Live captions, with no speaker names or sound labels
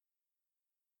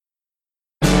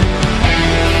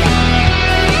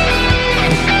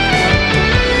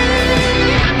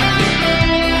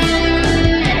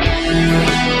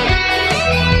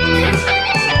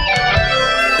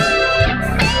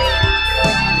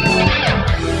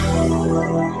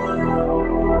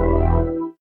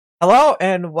Hello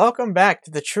and welcome back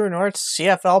to the True North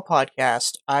CFL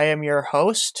podcast. I am your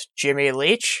host, Jimmy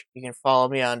Leach. You can follow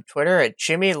me on Twitter at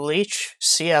Jimmy Leach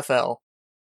CFL.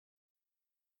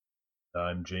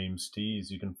 I'm James Tees.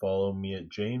 You can follow me at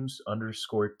James_TEES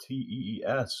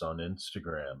on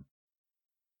Instagram.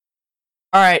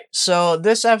 Alright, so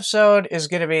this episode is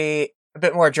going to be a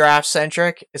bit more draft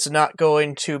centric. It's not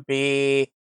going to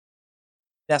be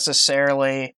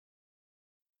necessarily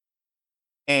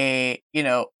a,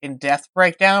 in-depth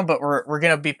breakdown, but we're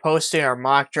going to be posting our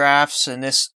mock drafts, and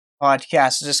this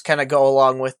podcast just kind of go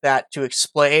along with that to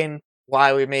explain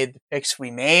why we made the picks we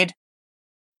made.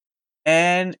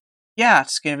 And yeah,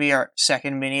 it's going to be our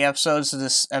second mini episode, so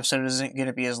this episode isn't going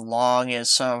to be as long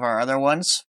as some of our other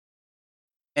ones.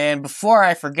 And before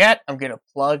I forget, I'm going to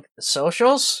plug the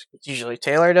socials. It's usually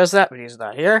Taylor does that, but he's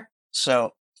not here. So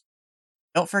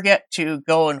don't forget to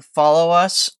go and follow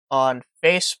us on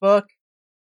Facebook,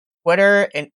 Twitter,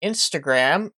 and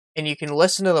Instagram. And you can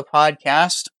listen to the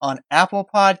podcast on Apple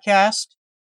Podcast,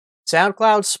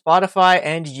 SoundCloud, Spotify,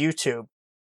 and YouTube.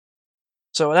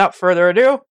 So without further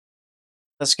ado,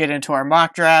 let's get into our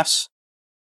mock drafts.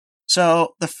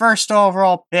 So the first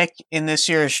overall pick in this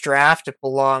year's draft, it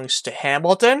belongs to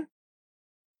Hamilton.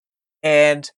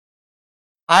 And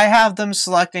I have them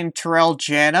selecting Terrell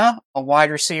Jana, a wide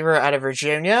receiver out of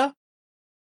Virginia.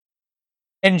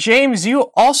 And James, you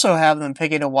also have them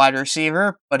picking a wide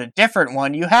receiver, but a different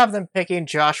one. You have them picking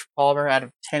Josh Palmer out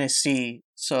of Tennessee.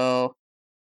 So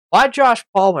why Josh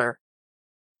Palmer?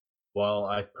 While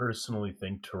I personally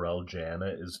think Terrell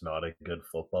Jana is not a good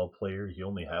football player, he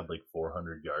only had like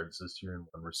 400 yards this year and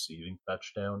one receiving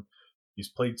touchdown. He's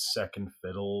played second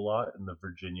fiddle a lot in the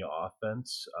Virginia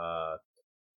offense.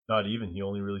 Not even, he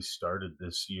only really started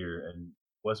this year and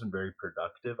wasn't very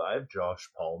productive. I have Josh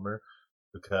Palmer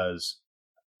because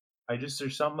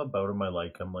there's something about him I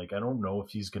like him. Like, I don't know if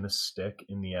he's going to stick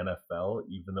in the NFL,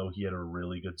 even though he had a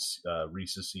really good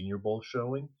Reese's Senior Bowl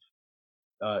showing.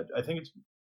 I think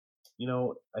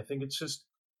it's just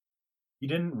he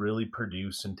didn't really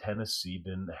produce, and Tennessee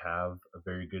didn't have a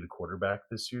very good quarterback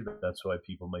this year. That's why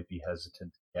people might be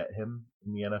hesitant to get him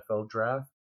in the NFL draft.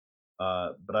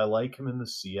 But I like him in the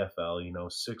CFL.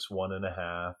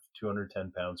 6'1.5",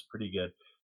 210 pounds, pretty good.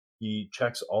 He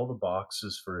checks all the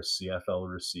boxes for a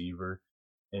CFL receiver,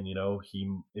 and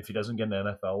if he doesn't get an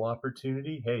NFL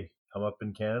opportunity, hey, come up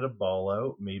in Canada, ball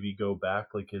out, maybe go back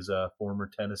like his former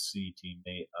Tennessee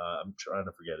teammate. I'm trying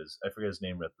to forget his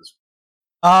name at this.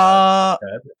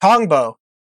 Ted Kongbo, I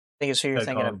think is who you're Ted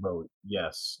thinking of. Kongbo,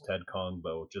 yes, Ted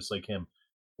Kongbo, just like him.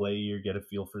 Play a year, get a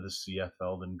feel for the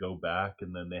CFL, then go back,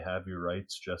 and then they have your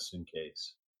rights just in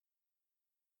case.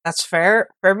 That's fair.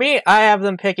 For me, I have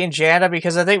them picking Jana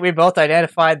because I think we both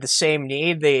identified the same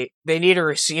need. They need a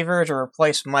receiver to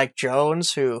replace Mike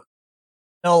Jones, who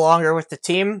no longer with the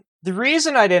team. The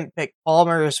reason I didn't pick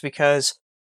Palmer is because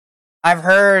I've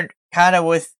heard kind of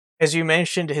with, as you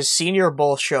mentioned, his Senior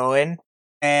Bowl showing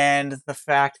and the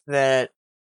fact that,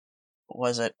 what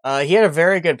was it? He had a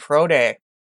very good pro day.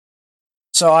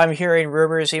 So I'm hearing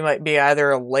rumors he might be either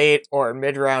a late or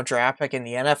mid-round draft pick in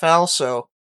the NFL, so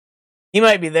he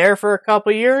might be there for a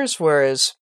couple years, or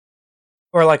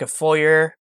like a full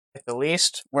year at the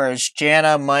least, whereas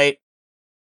Jana might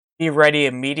be ready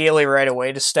immediately right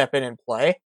away to step in and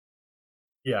play.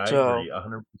 Yeah, I agree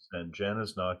 100%.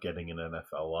 Jana's not getting an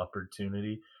NFL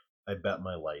opportunity. I bet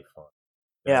my life on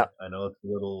it. Yeah. I know it's a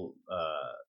little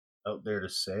out there to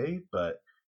say, but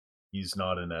he's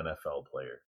not an NFL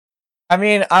player. I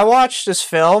mean, I watched this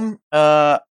film.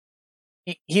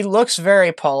 He looks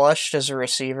very polished as a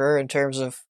receiver in terms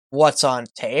of what's on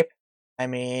tape. I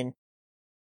mean,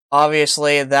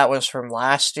 obviously that was from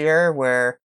last year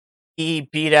where he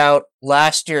beat out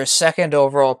last year's second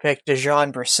overall pick,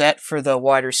 Dejon Brissett, for the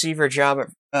wide receiver job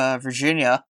at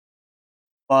Virginia.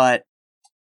 But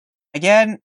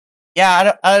again,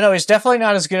 yeah, I don't know. He's definitely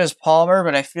not as good as Palmer,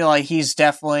 but I feel like he's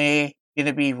definitely going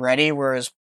to be ready,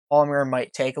 whereas Palmer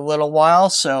might take a little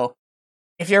while. So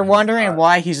if you're wondering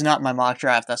why he's not in my mock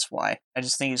draft, that's why. I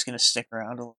just think he's going to stick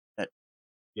around a little bit.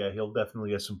 Yeah, he'll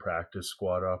definitely get some practice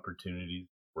squad opportunities,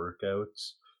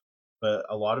 workouts. But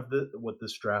a lot of what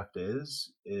this draft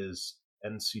is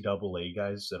NCAA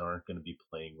guys that aren't going to be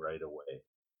playing right away.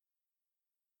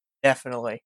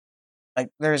 Definitely. Like,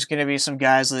 there's going to be some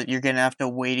guys that you're going to have to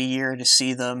wait a year to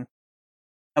see them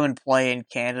come and play in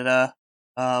Canada.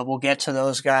 We'll get to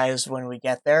those guys when we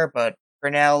get there, but for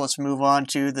now, let's move on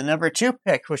to the number 2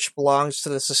 pick, which belongs to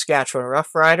the Saskatchewan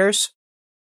Roughriders.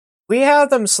 We have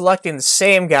them selecting the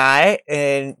same guy,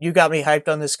 and you got me hyped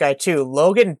on this guy too,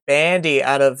 Logan Bandy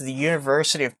out of the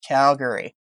University of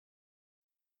Calgary.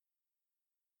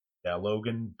 Yeah,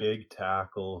 Logan, big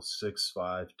tackle,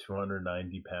 6'5",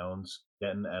 290 pounds,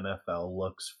 getting NFL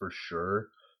looks for sure,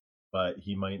 but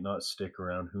he might not stick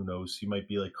around. Who knows? He might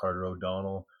be like Carter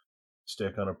O'Donnell,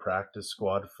 stick on a practice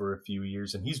squad for a few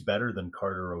years, and he's better than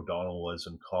Carter O'Donnell was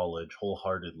in college,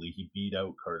 wholeheartedly. He beat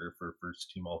out Carter for first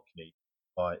team All Canadian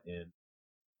spot in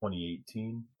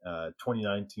 2018.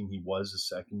 2019, he was a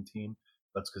second team.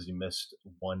 That's because he missed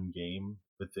one game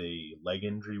with a leg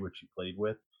injury, which he played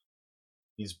with.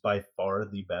 He's by far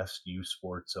the best U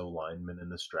Sports O lineman in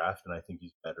this draft, and I think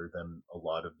he's better than a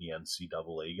lot of the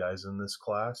NCAA guys in this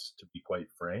class, to be quite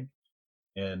frank.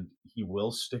 And he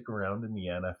will stick around in the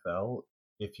NFL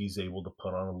if he's able to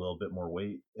put on a little bit more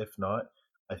weight. If not,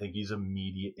 I think he's an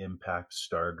immediate impact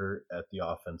starter at the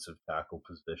offensive tackle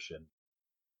position.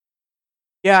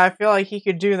 Yeah, I feel like he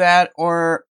could do that,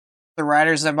 or the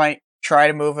Riders that might try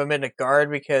to move him into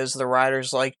guard because the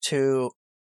Riders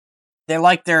they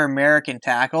like their American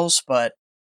tackles, but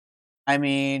I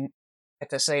mean, at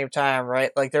the same time, right?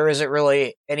 Like there isn't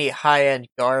really any high end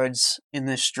guards in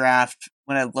this draft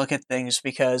when I look at things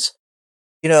because,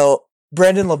 you know,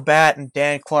 Brendan Labatt and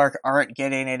Dan Clark aren't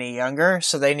getting any younger,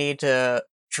 so they need to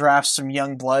draft some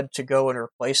young blood to go and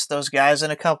replace those guys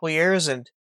in a couple years. And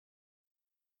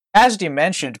as you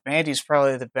mentioned, Bandy's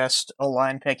probably the best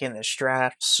O-line pick in this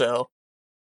draft, so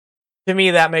to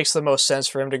me that makes the most sense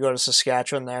for him to go to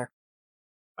Saskatchewan there.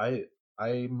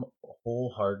 I'm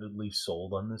wholeheartedly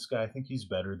sold on this guy. I think he's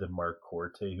better than Mark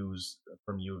Corte, who's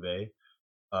from U of A,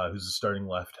 who's a starting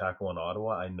left tackle in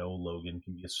Ottawa. I know Logan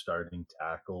can be a starting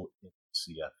tackle in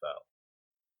CFL,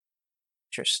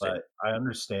 Interesting. but I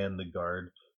understand the guard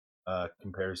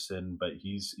comparison. But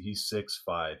he's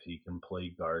 6'5". He can play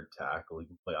guard tackle. He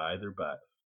can play either, but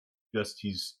just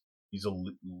he's a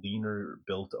leaner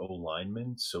built O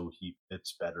lineman, so he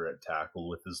fits better at tackle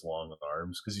with his long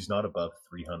arms because he's not above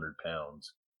 300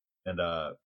 pounds. And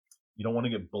you don't want to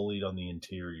get bullied on the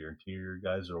interior. Interior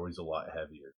guys are always a lot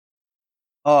heavier.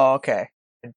 Oh, okay.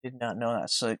 I did not know that.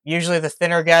 So usually the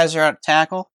thinner guys are at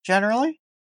tackle, generally?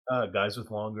 Guys with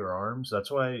longer arms.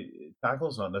 That's why tackle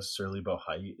is not necessarily about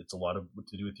height. It's a lot of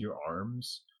to do with your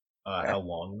arms, Okay. how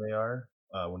long they are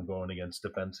when going against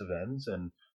defensive ends.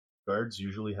 And guards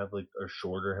usually have the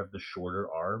shorter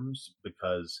arms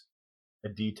because a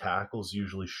D tackle is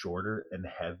usually shorter and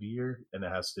heavier, and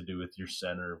it has to do with your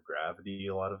center of gravity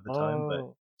a lot of the time. But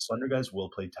Oh, slender guys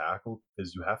will play tackle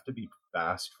because you have to be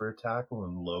fast for a tackle,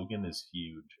 and Logan is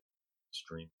huge,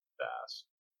 extremely fast.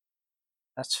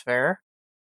 that's fair.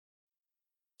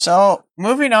 So,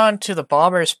 moving on to the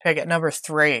Bombers pick at number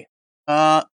 3.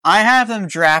 I have them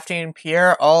drafting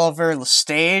Pierre-Olivier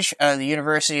Lestage out of the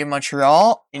University of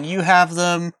Montreal, and you have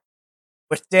them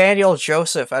with Daniel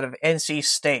Joseph out of NC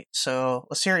State. So,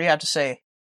 let's hear what you have to say.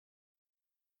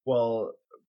 Well,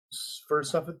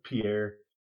 first off with Pierre,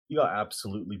 he got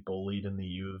absolutely bullied in the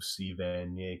U of C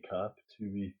Vanier Cup,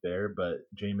 to be fair, but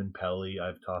Jamin Pelly,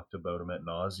 I've talked about him at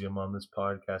nauseum on this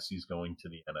podcast. He's going to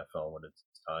the NFL when it's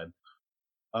time.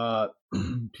 Uh,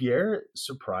 Pierre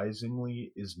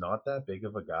surprisingly is not that big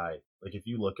of a guy. Like if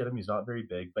you look at him, he's not very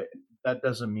big, but that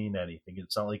doesn't mean anything.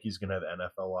 It's not like he's going to have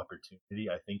NFL opportunity.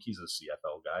 I think he's a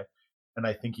CFL guy, and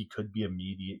I think he could be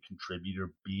immediate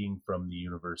contributor being from the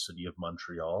University of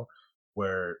Montreal,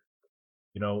 where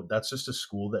that's just a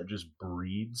school that just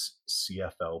breeds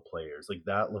CFL players. Like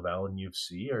that Laval and U of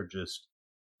C are just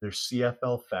they're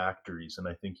CFL factories, and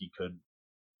I think he could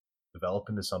develop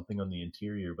into something on the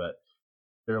interior, but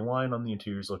their line on the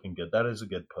interior is looking good. That is a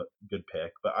good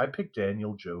pick. But I picked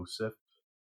Daniel Joseph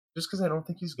just because I don't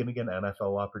think he's going to get an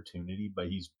NFL opportunity, but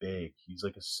he's big. He's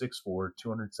like a 6'4",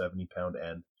 270-pound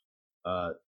end,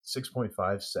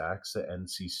 6.5 sacks at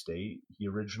NC State. He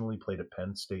originally played at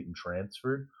Penn State and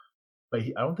transferred, but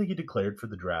I don't think he declared for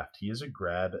the draft. He is a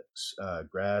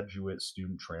graduate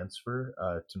student transfer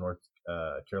to North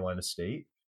Carolina State,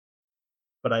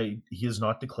 but he is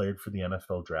not declared for the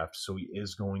NFL draft, so he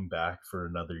is going back for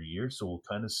another year. So we'll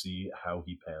kind of see how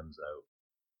he pans out.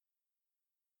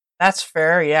 That's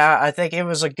fair, yeah. I think it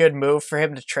was a good move for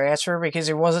him to transfer because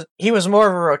he was more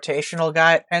of a rotational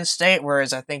guy at Penn State,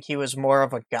 whereas I think he was more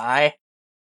of a guy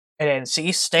at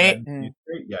NC State. And And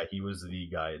yeah, he was the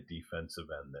guy at defensive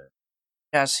end there.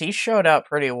 yes, he showed up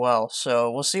pretty well.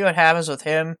 So we'll see what happens with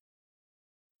him.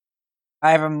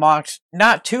 I have him mocked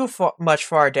not too much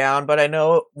far down, but I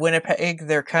know Winnipeg,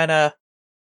 they're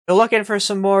looking for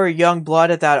some more young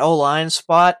blood at that O-line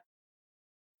spot.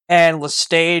 And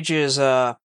Lestage is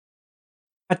a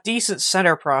decent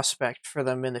center prospect for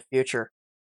them in the future.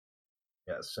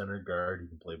 Yeah, center guard, he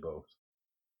can play both.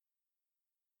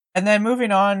 And then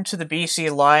moving on to the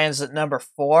BC Lions at number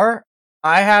 4,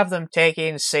 I have them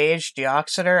taking Sage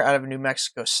Deoxeter out of New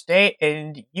Mexico State,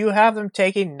 and you have them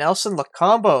taking Nelson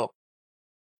Lacombo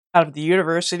out of the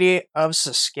University of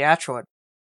Saskatchewan.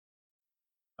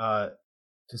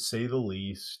 To say the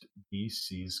least,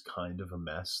 BC's kind of a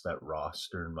mess, that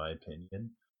roster, in my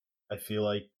opinion. I feel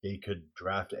like they could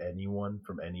draft anyone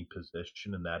from any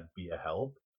position and that'd be a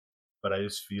help. But I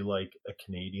just feel like a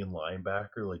Canadian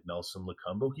linebacker like Nelson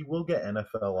Lacombo, he will get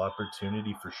NFL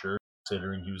opportunity for sure,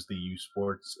 considering he was the U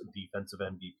Sports defensive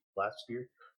MVP last year.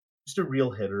 Just a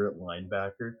real hitter at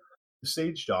linebacker.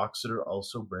 Sage Doxeter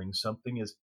also brings something,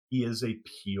 is he is a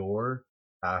pure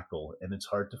tackle, and it's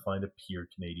hard to find a pure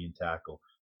Canadian tackle.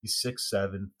 He's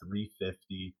 6'7",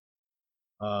 350.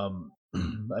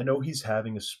 I know he's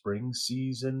having a spring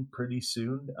season pretty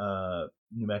soon.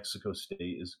 New Mexico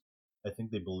State is, I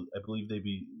believe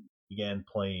began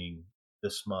playing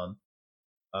this month.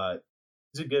 Uh,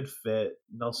 he's a good fit.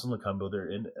 Nelson Lacombo,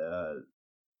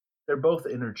 they're both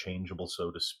interchangeable, so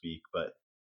to speak. But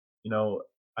you know,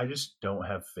 I just don't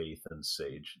have faith in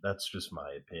Sage. That's just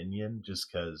my opinion. Just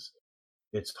because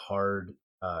it's hard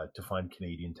to find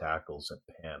Canadian tackles that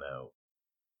pan out.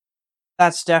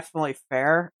 That's definitely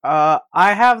fair. I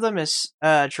have them as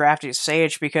drafting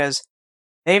Sage because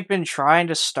they've been trying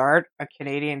to start a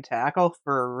Canadian tackle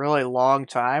for a really long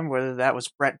time, whether that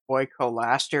was Brent Boyko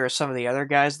last year or some of the other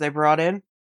guys they brought in.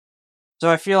 So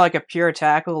I feel like a pure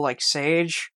tackle like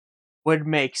Sage would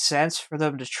make sense for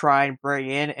them to try and bring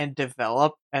in and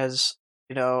develop as,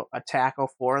 a tackle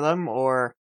for them,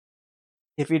 or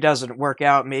if he doesn't work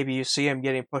out, maybe you see him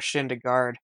getting pushed into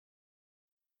guard.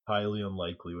 Highly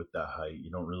unlikely with that height.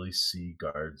 You don't really see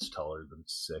guards taller than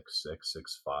 6'6",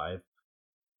 6'5".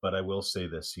 But I will say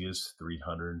this: he is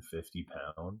 350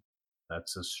 pounds.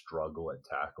 That's a struggle at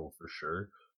tackle for sure.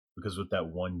 Because with that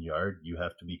 1 yard, you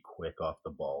have to be quick off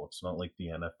the ball. It's not like the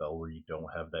NFL where you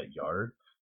don't have that yard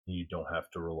and you don't have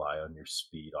to rely on your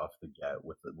speed off the get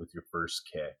with your first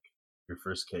kick. Your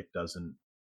first kick doesn't.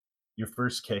 Your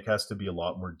first kick has to be a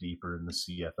lot more deeper in the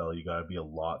CFL. You got to be a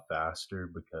lot faster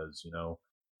because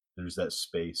there's that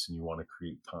space and you want to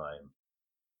create time.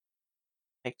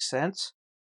 Makes sense.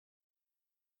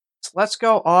 So let's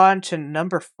go on to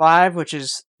number 5, which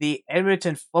is the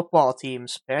Edmonton football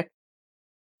team's pick.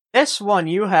 This one,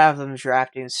 you have them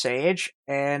drafting Sage,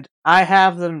 and I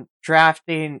have them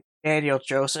drafting Daniel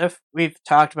Joseph. We've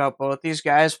talked about both these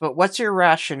guys, but what's your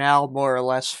rationale, more or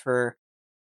less, for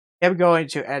him going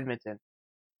to Edmonton?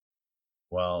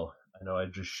 Well, I know I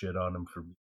just shit on him for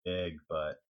being big,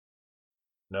 but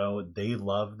no, they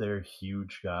love their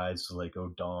huge guys like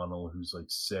O'Donnell, who's like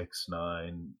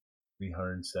 6'9",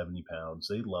 370 pounds.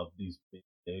 They love these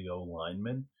big O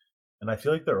linemen. And I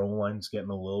feel like their O line's getting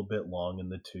a little bit long in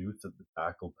the tooth at the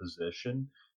tackle position.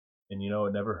 And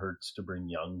it never hurts to bring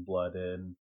young blood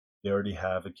in. They already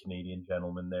have a Canadian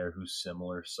gentleman there who's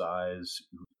similar size,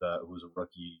 who was a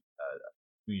rookie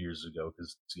 2 years ago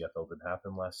because CFL didn't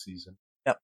happen last season.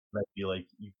 Yep. And I feel like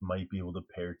you might be able to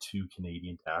pair two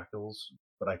Canadian tackles,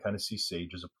 but I kind of see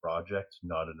Sage as a project,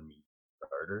 not an immediate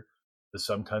starter. Because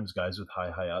sometimes guys with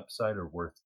high upside are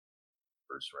worth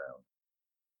first round.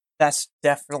 That's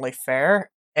definitely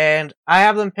fair. And I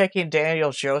have them picking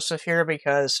Daniel Joseph here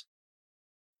because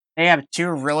they have two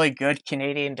really good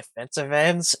Canadian defensive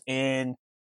ends in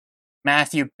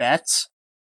Matthew Betts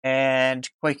and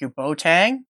Kwaku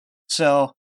Boateng.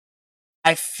 So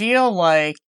I feel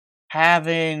like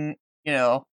having,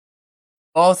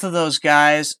 both of those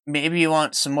guys, maybe you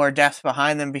want some more depth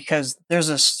behind them because there's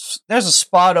a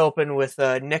spot open with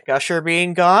Nick Usher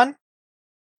being gone.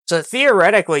 So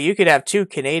theoretically, you could have two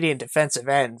Canadian defensive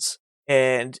ends.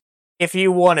 And if you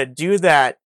want to do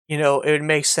that, it would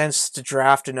make sense to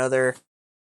draft another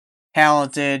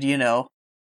talented,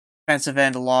 defensive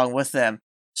end along with them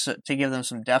to give them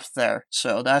some depth there.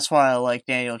 So that's why I like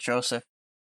Daniel Joseph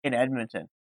in Edmonton.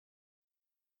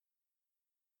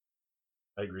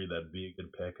 I agree that'd be a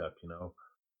good pickup,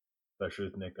 especially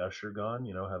with Nick Usher gone,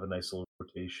 have a nice little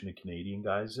rotation of Canadian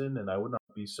guys in, and I would not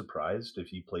be surprised if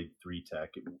he played 3-tech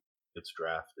and gets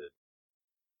drafted.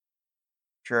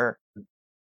 Sure.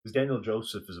 Because Daniel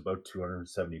Joseph is about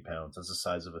 270 pounds. That's the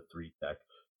size of a 3-tech.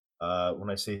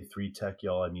 When I say 3-tech,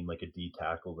 y'all, I mean like a D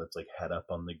tackle that's like head up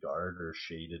on the guard or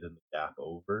shaded in the gap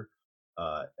over.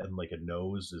 And like a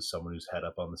nose is someone who's head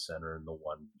up on the center in the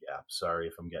one gap. Sorry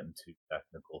if I'm getting too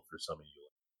technical for some of you.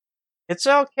 It's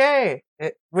okay.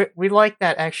 We like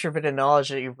that extra bit of knowledge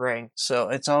that you bring. So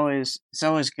it's always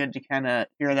good to kind of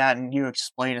hear that and you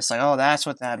explain. It's like, oh, that's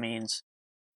what that means.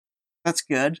 That's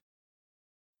good.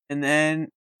 And then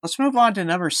let's move on to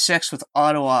number 6 with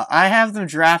Ottawa. I have them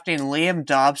drafting Liam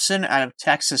Dobson out of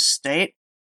Texas State.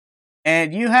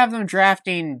 And you have them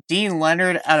drafting Dean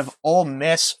Leonard out of Ole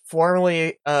Miss,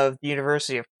 formerly of the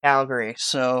University of Calgary.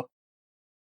 So,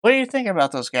 what do you think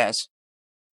about those guys?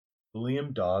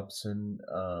 Liam Dobson,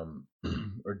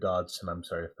 or Dodson, I'm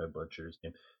sorry if I butcher his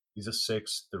name. He's a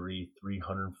 6'3",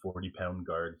 340-pound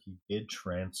guard. He did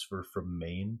transfer from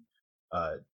Maine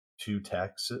uh, to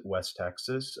West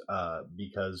Texas,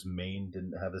 because Maine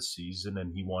didn't have a season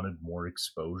and he wanted more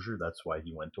exposure. That's why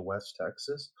he went to West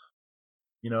Texas.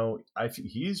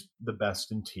 He's the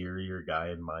best interior guy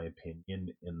in my opinion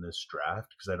in this draft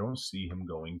because I don't see him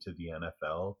going to the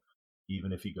NFL,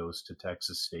 even if he goes to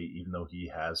Texas State. Even though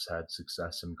he has had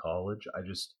success in college,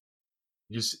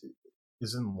 he just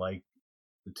isn't like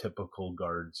the typical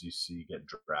guards you see get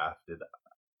drafted.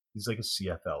 He's like a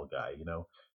CFL guy, you know.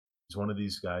 He's one of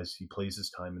these guys. He plays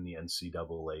his time in the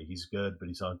NCAA. He's good, but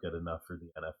he's not good enough for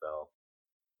the NFL.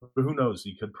 But who knows?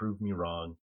 He could prove me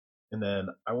wrong. And then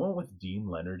I went with Dean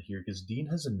Leonard here because Dean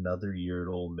has another year at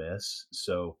Ole Miss.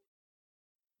 So,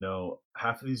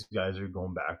 half of these guys are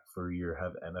going back for a year,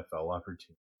 have NFL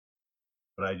opportunities.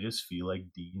 But I just feel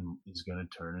like Dean is going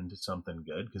to turn into something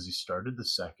good because he started the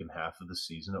second half of the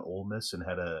season at Ole Miss and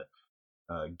had a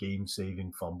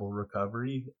game-saving fumble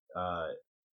recovery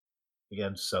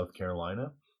against South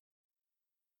Carolina.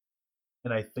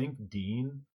 And I think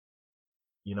Dean,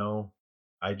 you know,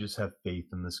 I just have faith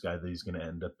in this guy that he's going to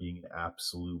end up being an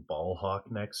absolute ball hawk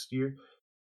next year.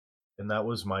 And that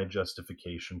was my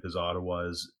justification because Ottawa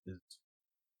is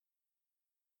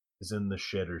in the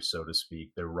shitter, so to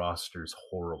speak. Their roster's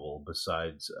horrible.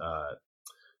 Besides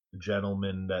the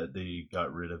gentleman that they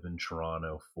got rid of in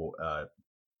Toronto for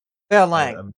Cleon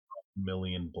Lang. a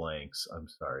million blanks. I'm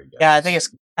sorry, guys. Yeah,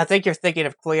 I think you're thinking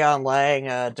of Cleon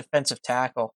Lang, defensive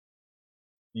tackle.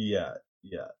 Yeah.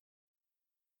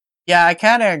 Yeah, I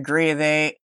kind of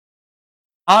agree.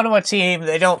 Ottawa team,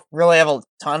 they don't really have a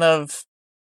ton of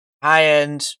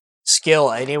high-end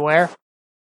skill anywhere.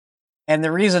 And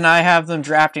the reason I have them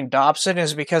drafting Dobson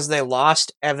is because they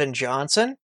lost Evan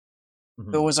Johnson,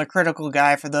 who was a critical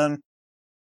guy for them.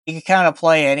 He could kind of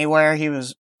play anywhere.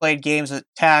 Played games at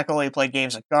tackle, he played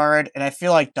games at guard, and I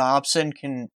feel like Dobson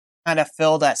can kind of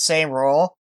fill that same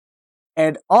role.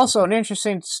 And also an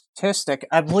interesting statistic,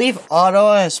 I believe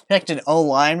Ottawa has picked an O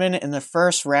lineman in the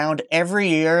first round every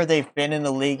year they've been in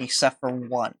the league except for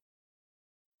one.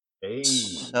 Hey.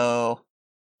 So,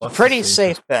 a pretty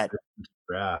safe bet.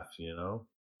 Draft, you know?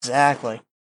 Exactly.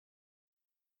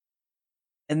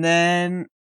 And then, let's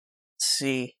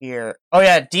see here. Oh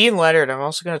yeah, Dean Leonard, I'm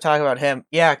also going to talk about him.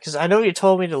 Yeah, because I know you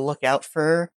told me to look out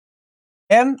for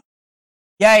him.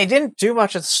 Yeah, he didn't do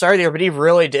much at the start of the year, but he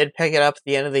really did pick it up at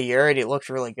the end of the year, and he looked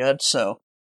really good. So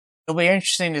it'll be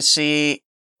interesting to see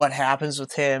what happens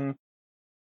with him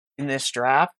in this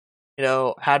draft.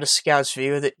 How do scouts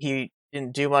view that he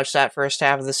didn't do much that first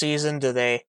half of the season? Do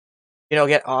they,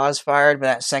 get Oz fired by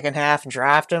that second half and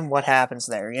draft him? What happens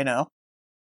there,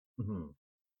 Mm-hmm.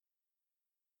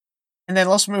 And then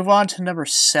let's move on to number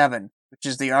 7, which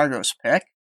is the Argos pick.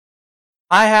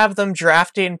 I have them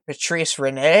drafting Patrice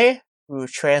Rene, who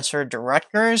transferred to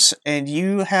Rutgers, and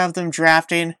you have them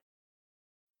drafting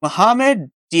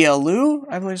Mohamed Diallo,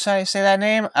 I believe is how you say that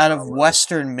name, out of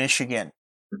Western Michigan.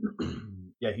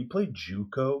 Yeah, he played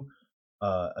JUCO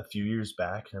a few years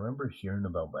back, and I remember hearing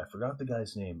about him, but I forgot the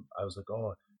guy's name. I was like,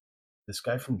 oh, this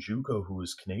guy from JUCO who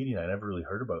was Canadian, I never really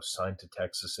heard about, signed to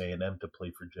Texas A&M to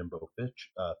play for Jimbo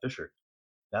Fisher.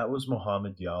 That was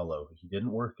Mohamed Diallo. He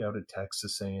didn't work out at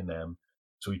Texas A&M,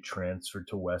 so he transferred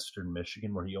to Western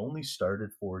Michigan, where he only started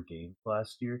 4 games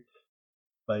last year.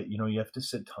 But, you have to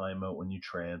sit time out when you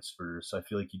transfer, so I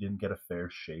feel like he didn't get a fair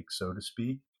shake, so to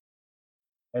speak.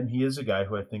 And he is a guy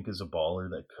who I think is a baller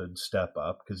that could step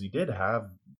up because he did have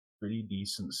pretty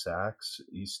decent sacks.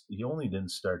 He only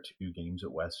didn't start 2 games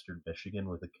at Western Michigan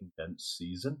with a condensed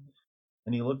season,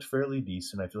 and he looked fairly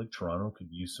decent. I feel like Toronto could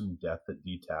use some depth at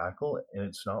D tackle, and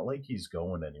it's not like he's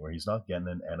going anywhere. He's not getting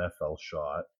an NFL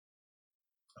shot.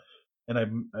 And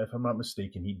if I'm not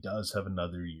mistaken, he does have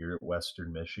another year at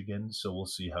Western Michigan, so we'll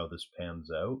see how this pans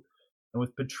out. And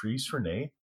with Patrice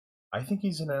Rene, I think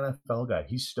he's an NFL guy.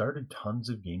 He started tons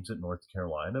of games at North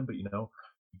Carolina, but he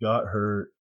got hurt,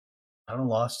 kind of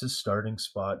lost his starting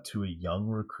spot to a young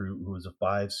recruit who was a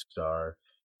 5-star.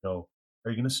 Are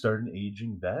you going to start an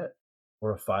aging vet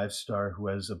or a 5-star who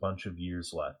has a bunch of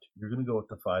years left? You're going to go with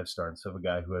the 5-star instead of a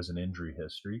guy who has an injury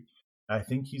history. I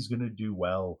think he's going to do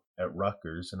well at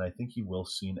Rutgers, and I think he will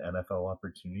see an NFL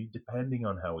opportunity depending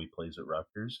on how he plays at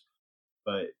Rutgers.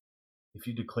 But if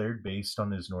he declared based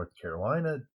on his North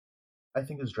Carolina, I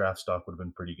think his draft stock would have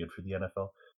been pretty good for the NFL.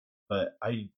 But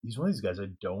he's one of these guys I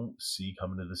don't see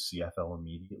coming to the CFL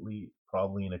immediately.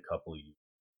 probably in a couple of years.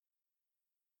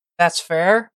 That's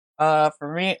fair.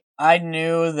 For me, I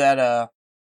knew that,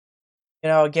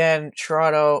 again,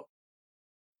 Toronto,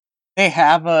 they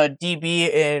have a DB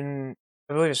in,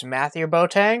 I believe it's Matthew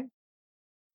Boateng,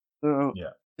 who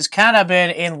Yeah. has kind of been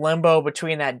in limbo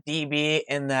between that DB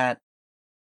and that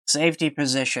safety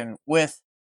position. With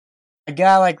a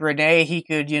guy like Rene, he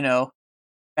could, Boateng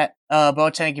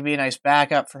could be a nice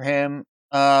backup for him.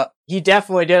 He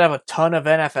definitely did have a ton of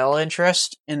NFL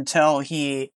interest until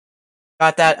he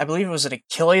got that, I believe it was an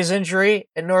Achilles injury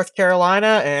in North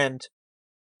Carolina, and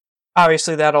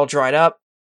obviously that all dried up.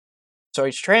 So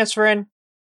he's transferring.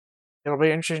 It'll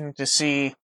be interesting to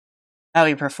see how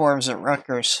he performs at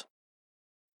Rutgers.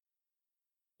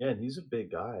 Yeah, and he's a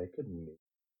big guy. I couldn't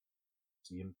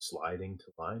see him sliding to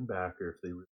linebacker if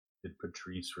they did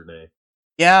Patrice Rene.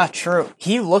 Yeah, true.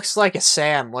 He looks like a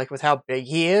Sam, like with how big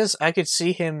he is. I could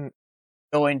see him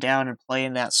going down and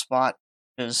playing that spot.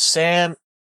 Because Sam,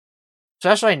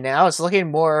 especially now, it's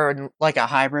looking more like a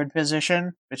hybrid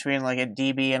position between like a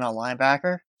DB and a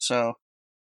linebacker. So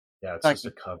Yeah, it's like, just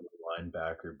a cover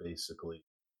linebacker, basically.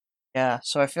 yeah,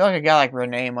 so I feel like a guy like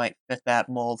Rene might fit that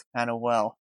mold kind of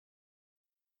well.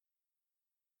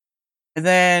 And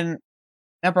then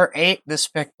number 8, this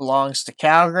pick belongs to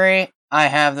Calgary. I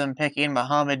have them picking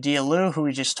Mohamed Diallo, who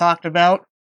we just talked about.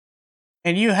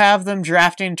 And you have them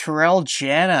drafting Terrell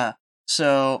Jana.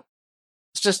 So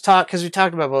let's just talk, because we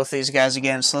talked about both these guys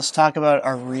again, so let's talk about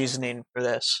our reasoning for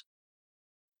this.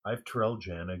 I have Terrell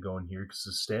Jana going here because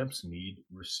the Stamps need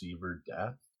receiver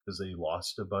depth because they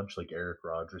lost a bunch, like Eric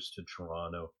Rogers to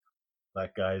Toronto.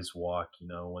 That guy's walk,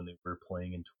 when they were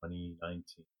playing in 2019,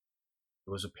 it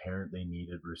was apparent they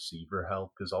needed receiver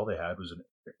help because all they had was an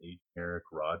Eric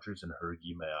Rogers and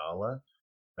Hergy Mayala.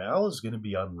 Mayala's going to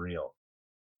be unreal.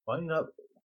 Why not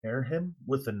pair him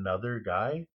with another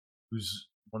guy who's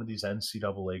one of these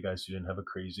NCAA guys who didn't have a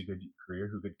crazy good career,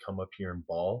 who could come up here and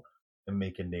ball and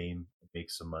make a name and make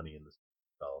some money in the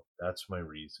NFL? That's my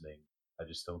reasoning. I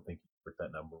just don't think he's worth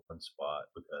that number one spot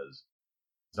because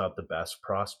he's not the best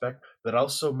prospect. That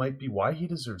also might be why he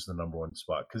deserves the number one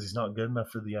spot because he's not good enough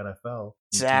for the NFL.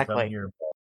 He can come Exactly. here and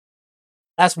ball.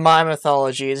 That's my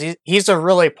mythology. Is he's a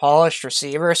really polished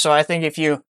receiver, so I think if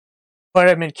you put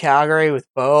him in Calgary with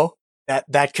Bo,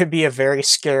 that could be a very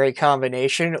scary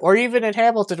combination, or even in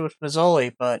Hamilton with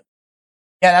Mazzoli. But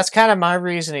yeah, that's kind of my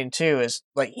reasoning too. Is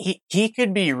like he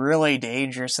could be really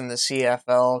dangerous in the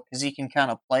CFL because he can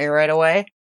kind of play right away.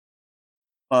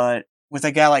 But with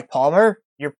a guy like Palmer,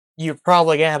 you're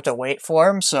probably gonna have to wait for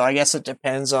him. So I guess it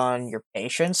depends on your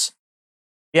patience.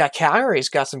 Yeah, Calgary's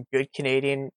got some good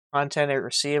Canadian content at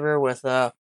receiver with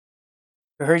Hergy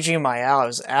Mayal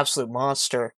is an absolute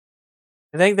monster.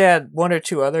 I think they had one or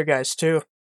two other guys too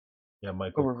Yeah, who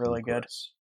Michael were really good. Klukas.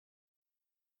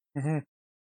 Mm-hmm.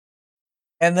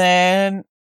 And then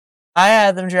I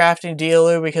had them drafting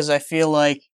Diallo because I feel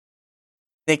like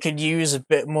they could use a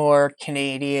bit more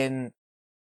Canadian,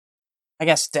 I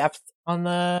guess, depth on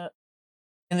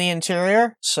in the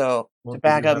interior. So Well, to they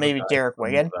back do up have a maybe guy Derek from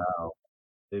Wigan. Laval.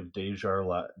 They have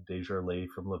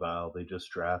Desjardins from Laval. They just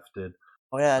drafted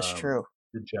Oh yeah, that's um, true.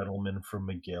 the gentleman from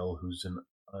McGill who's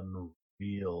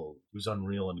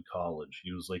unreal in college.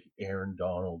 He was like Aaron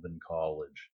Donald in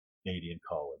college, Canadian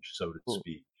college, so to Ooh.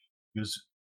 speak. He was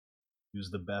he was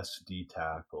the best D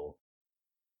tackle.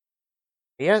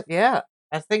 Yeah, yeah.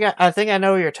 I think I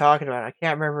know what you're talking about. I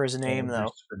can't remember his name Andrew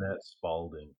though. Spinet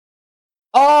Spalding.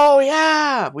 Oh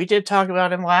yeah, we did talk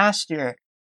about him last year.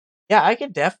 Yeah, I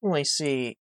could definitely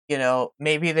see,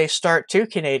 maybe they start 2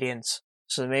 Canadians.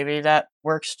 So maybe that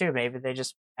works too. Maybe they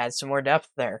just add some more depth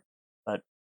there. But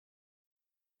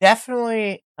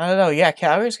definitely, I don't know. Yeah,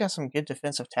 Calgary's got some good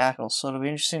defensive tackles, so it'll be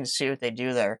interesting to see what they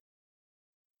do there.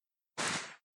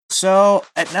 So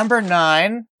at number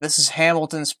 9, this is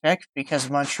Hamilton's pick because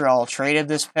Montreal traded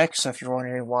this pick. So if you're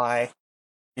wondering why,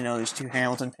 there's 2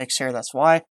 Hamilton picks here, that's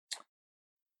why.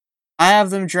 I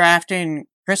have them drafting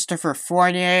Christopher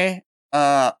Fournier,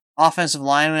 offensive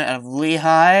lineman out of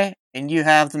Lehigh, and you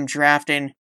have them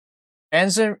drafting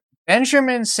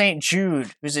Benjamin St.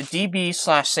 Jude, who's a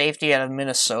DB/safety out of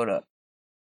Minnesota.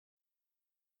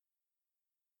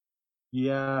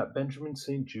 Yeah, Benjamin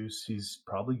St. Juice, he's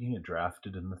probably going to get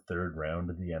drafted in the third round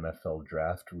of the NFL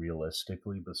draft,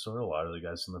 realistically, but so are a lot of the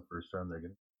guys in the first round. They're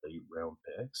going to be late round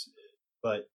picks.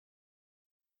 But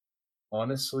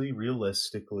honestly,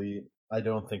 realistically, I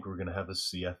don't think we're going to have a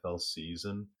CFL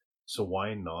season. So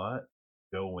why not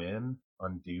go in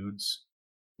on dudes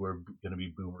who are going to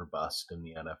be boom or bust in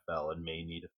the NFL and may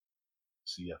need a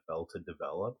CFL to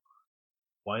develop?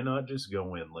 Why not just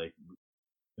go in? Like,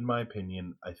 in my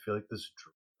opinion, I feel like this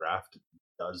draft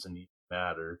doesn't even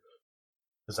matter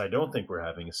because I don't think we're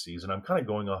having a season. I'm kind of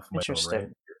going off my own Interesting.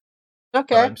 rant, but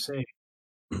Okay. I'm saying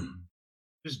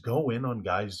just go in on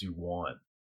guys you want.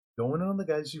 Go in on the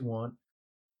guys you want.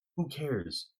 Who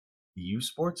cares? The U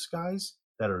Sports guys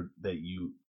that are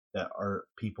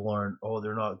people aren't, oh,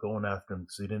 they're not going after them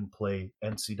because they didn't play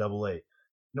NCAA. You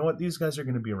know what? These guys are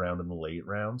going to be around in the late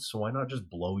rounds, so why not just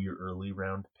blow your early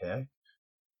round pick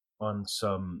on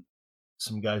some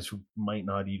guys who might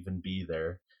not even be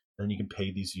there? Then you can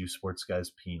pay these U Sports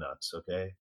guys peanuts,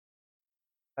 okay?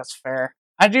 That's fair.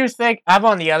 I do think I'm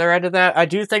on the other end of that. I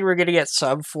do think we're going to get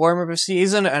some form of a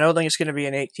season. I don't think it's going to be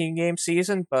an 18 game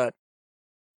season, but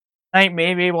I think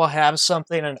maybe we'll have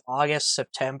something in August,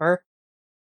 September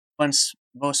once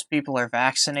most people are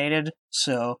vaccinated.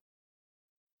 So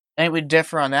I think we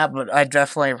differ on that, but I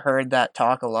definitely have heard that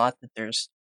talk a lot that there's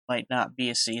might not be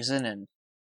a season, and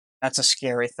that's a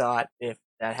scary thought if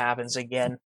that happens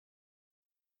again.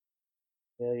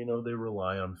 Yeah, they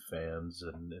rely on fans,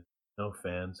 and if no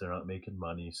fans, they're not making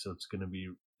money, so it's gonna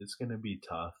be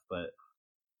tough. But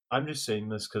I'm just saying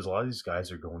this because a lot of these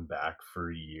guys are going back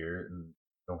for a year and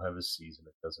don't have a season.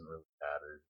 It doesn't really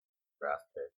matter draft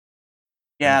pick,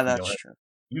 and Yeah, if we that's don't have true.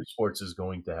 U Sports is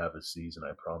going to have a season.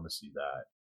 I promise you that.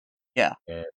 Yeah,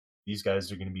 And these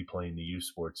guys are going to be playing the U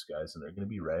Sports guys, and they're going to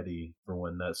be ready for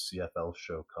when that CFL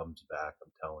show comes back.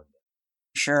 I'm telling you.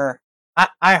 sure.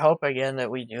 I hope again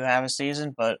that we do have a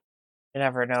season, but you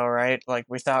never know, right? Like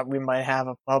we thought we might have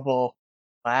a bubble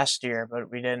last year,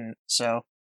 but we didn't. So,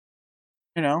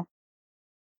 you know.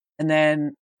 And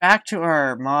then back to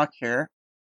our mock here.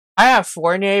 I have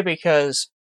Fournier because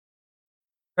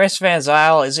Chris Van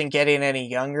Zyl isn't getting any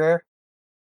younger.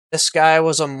 This guy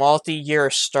was a multi-year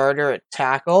starter at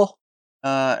tackle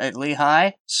at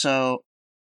Lehigh. So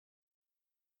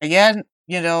again,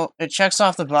 it checks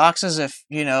off the boxes if,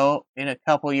 in a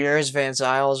couple years Van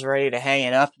Zyl is ready to hang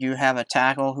it up, you have a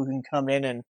tackle who can come in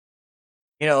and,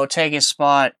 take his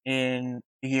spot in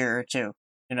a year or two.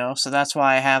 So that's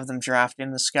why I have them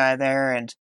drafting this guy there.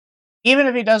 And even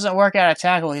if he doesn't work out at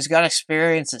tackle, he's got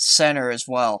experience at center as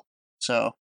well.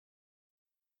 So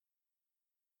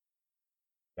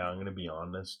Yeah, I'm going to be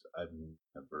honest. I've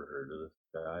never heard of this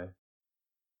guy.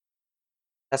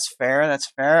 that's fair.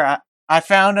 That's fair. I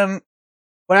found him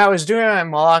when I was doing my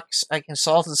mocks. I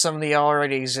consulted some of the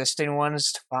already existing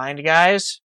ones to find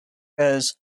guys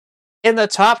because in the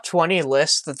top 20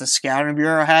 list that the Scouting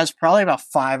Bureau has, probably about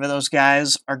 5 of those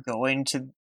guys are going to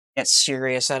get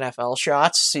serious NFL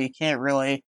shots. So you can't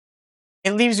really.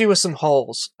 It leaves you with some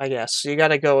holes, I guess. So you got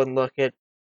to go and look at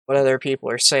what other people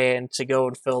are saying to go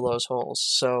and fill those holes.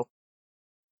 So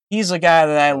he's a guy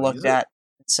that I Oh, he's looked a at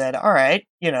and said, all right,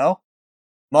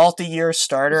 multi-year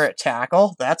starter at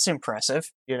tackle. That's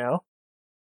impressive. yeah.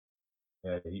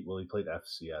 He played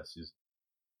FCS. He's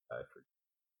I forget,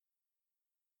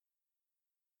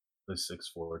 the 6'4",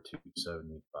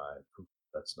 275.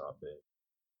 That's not big.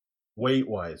 Weight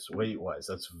wise,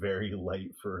 that's very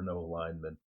light for an O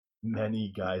lineman.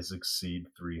 Many guys exceed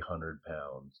 300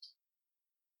 pounds.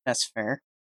 That's fair.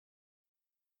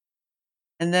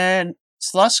 And then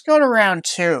so let's go to round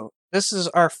 2. This is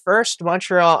our first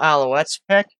Montreal Alouettes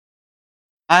pick.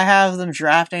 I have them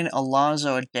drafting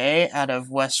Alonzo Day out of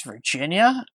West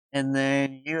Virginia. And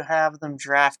then you have them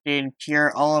drafting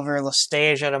Pierre Oliver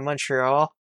Lestage out of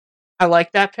Montreal. I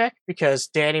like that pick because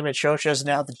Danny Machocha is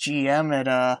now the GM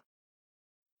at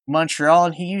Montreal,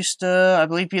 and he used to, I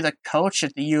believe, be the coach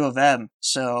at the U of M.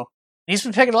 So he's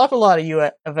been picking up a lot of U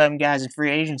of M guys in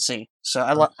free agency. So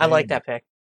I'm I like saying that pick.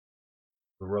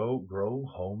 grow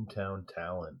hometown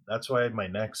talent. That's why my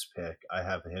next pick, I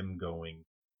have him going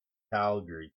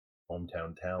Calgary,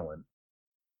 hometown talent.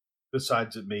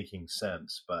 Besides it making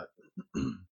sense, but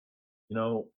you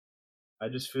know, I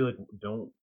just feel like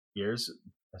don't Pierre's.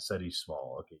 I said he's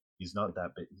small. Okay, he's not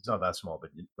that big. He's not that small, but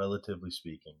relatively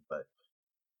speaking, but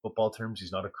football terms,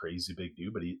 he's not a crazy big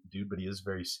dude, but he is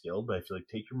very skilled. But I feel like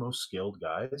take your most skilled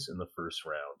guys in the first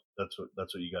round. That's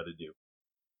what you got to do.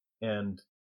 And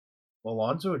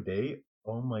Alonzo Day,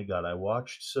 oh my god, I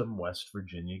watched some West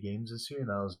Virginia games this year,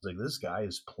 and I was like, this guy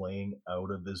is playing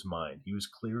out of his mind. He was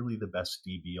clearly the best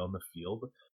DB on the field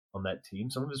on that team.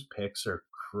 Some of his picks are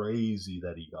crazy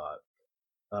that he got.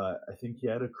 I think he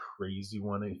had a crazy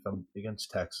one if I'm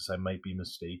against Texas. I might be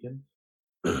mistaken,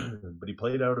 but he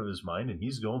played out of his mind, and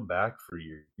he's going back for a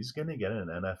year. He's going to get an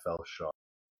NFL shot,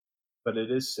 but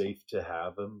it is safe to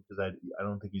have him because I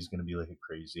don't think he's going to be like a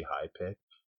crazy high pick.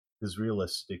 Because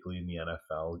realistically, in the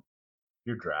NFL, if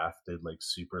you're drafted like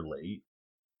super late,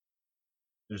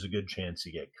 there's a good chance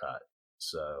you get cut.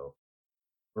 So,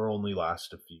 or only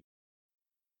last a few.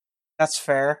 That's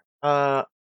fair.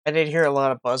 I did hear a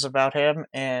lot of buzz about him,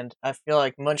 and I feel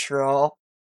like Montreal,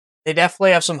 they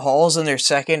definitely have some holes in their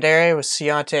secondary with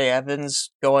Deontay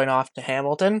Evans going off to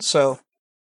Hamilton. So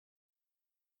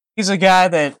he's a guy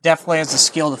that definitely has the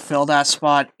skill to fill that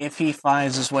spot if he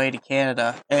finds his way to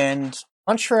Canada. And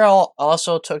Montreal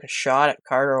also took a shot at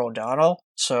Carter O'Donnell,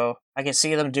 so I can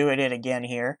see them doing it again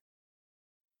here.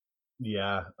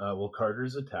 Yeah, well,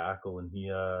 Carter's a tackle, and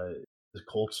the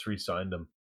Colts re-signed him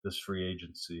this free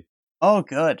agency. Oh,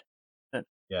 good.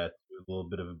 Yeah, a little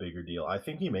bit of a bigger deal. I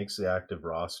think he makes the active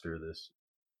roster this.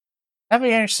 That'd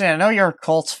be interesting. I know you're a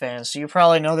Colts fan, so you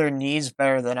probably know their needs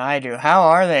better than I do. How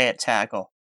are they at tackle?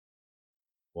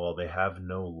 Well, they have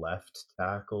no left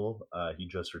tackle. He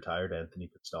just retired, Anthony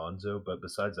Costanzo. But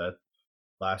besides that,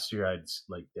 last year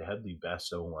they had the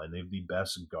best O line. They have the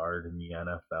best guard in the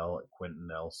NFL at Quentin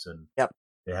Nelson. Yep.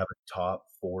 They have a top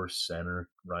four center,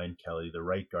 Ryan Kelly. The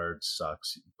right guard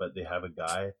sucks, but they have a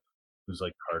guy who's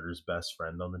like Carter's best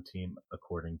friend on the team,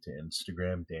 according to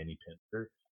Instagram, Danny Pinter,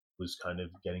 who's kind of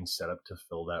getting set up to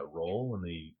fill that role when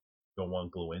they don't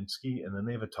want Glowinski. And then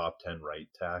they have a top 10 right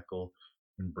tackle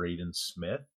in Braden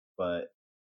Smith. But,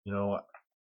 you know,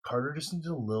 Carter just needs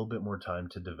a little bit more time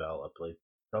to develop. Like,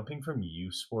 jumping from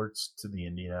U Sports to the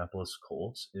Indianapolis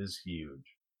Colts is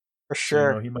huge. For So, you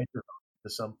know, sure. he might develop to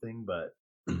something, but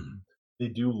they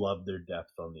do love their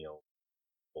depth on the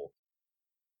Colts.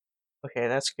 Okay,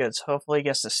 that's good. So hopefully he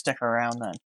gets to stick around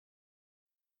then.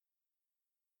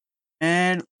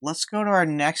 And let's go to our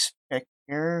next pick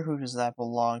here. Who does that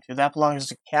belong to? That belongs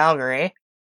to Calgary.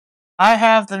 I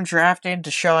have them drafting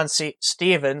Deshaun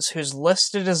Stevens, who's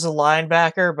listed as a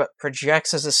linebacker but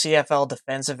projects as a CFL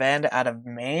defensive end out of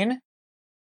Maine.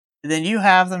 And then you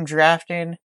have them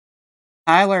drafting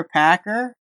Tyler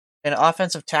Packer, an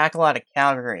offensive tackle out of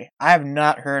Calgary. I have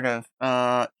not heard of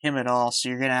him at all, so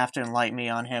you're going to have to enlighten me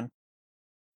on him.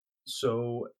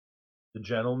 So the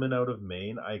gentleman out of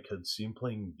Maine, I could see him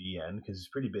playing DN because he's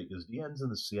pretty big. Because DNs in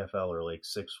the CFL are like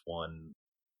 6'1",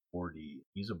 40.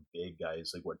 He's a big guy.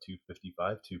 He's like, what,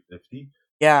 255, 250?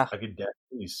 Yeah, I could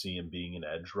definitely see him being an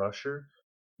edge rusher.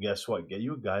 Guess what? Get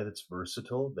you a guy that's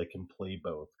versatile that can play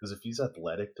both. Because if he's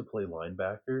athletic to play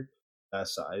linebacker, that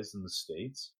size in the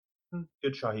States,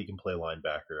 good shot he can play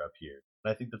linebacker up here.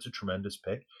 And I think that's a tremendous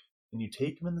pick. And you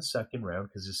take him in the second round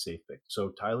because he's a safe pick. So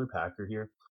Tyler Packer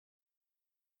here.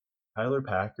 Tyler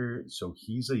Packer, so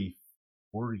he's a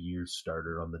 4-year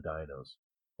starter on the Dinos.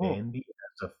 ooh, Andy,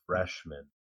 as a freshman,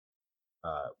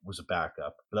 was a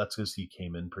backup, but that's because he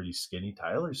came in pretty skinny.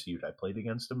 Tyler's huge. I played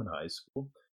against him in high school.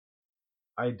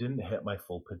 I didn't hit my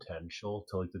full potential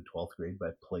till like the 12th grade, but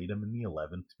I played him in the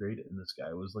 11th grade, and this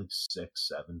guy was like 6'7",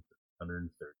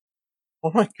 130.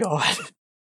 oh my god,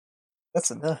 that's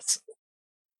nuts.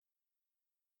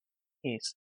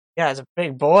 Yeah, he's a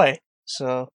big boy.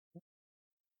 So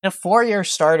a 4-year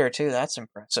starter too. That's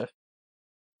impressive.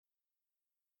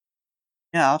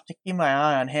 Yeah, I'll have to keep my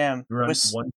eye on him. He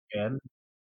runs 110.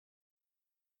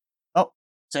 Oh,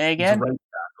 say He's a again. right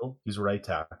tackle. He's a right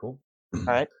tackle. All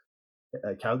right.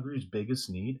 Calgary's biggest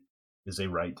need is a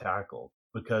right tackle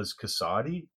because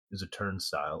Casati is a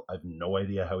turnstile. I have no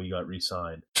idea how he got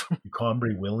re-signed.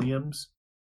 Ucombre Williams,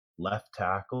 left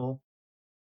tackle,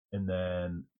 and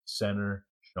then center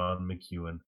Sean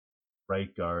McEwen,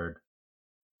 right guard,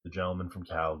 the gentleman from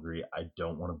Calgary. I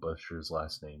don't want to butcher his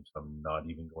last name, so I'm not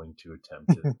even going to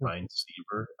attempt it. Ryan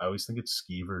Seaver. I always think it's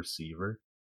Skeever Seaver.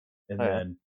 And All right.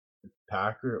 then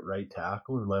Packer at right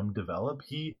tackle or let him develop.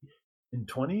 He in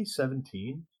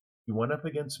 2017 he went up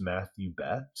against Matthew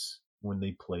Betts when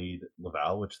they played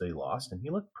Laval, which they lost, and he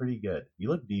looked pretty good. He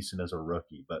looked decent as a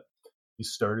rookie, but he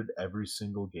started every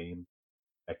single game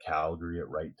at Calgary at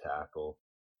right tackle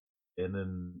and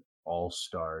an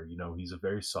all-star. You know, he's a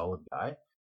very solid guy,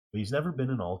 but he's never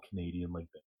been an all-Canadian like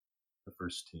the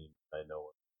first team I know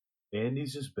of.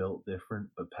 Andy's just built different,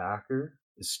 but Packer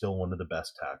is still one of the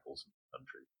best tackles in the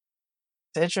country.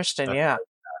 It's interesting. Best Yeah.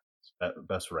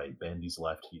 best right. Bandy's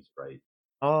left, he's right.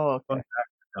 Oh, Fun okay. fact,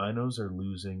 the Dinos are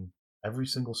losing every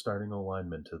single starting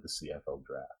alignment to the CFL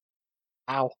draft.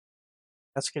 Wow.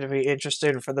 That's going to be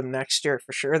interesting for them next year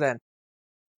for sure. Then.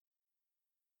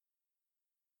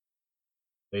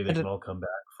 They can all come back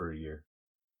for a year.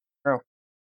 Oh.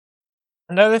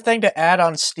 Another thing to add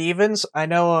on Stevens, I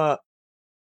know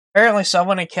apparently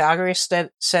someone in Calgary said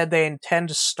they intend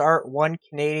to start one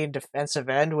Canadian defensive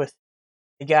end with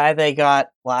the guy they got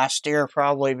last year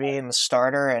probably being the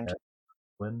starter and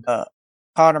uh,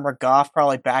 Connor McGough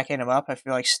probably backing him up. I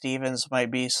feel like Stevens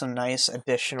might be some nice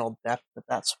additional depth at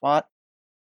that spot.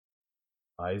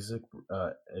 Isaac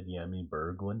Adeyemi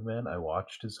Berglund, man, I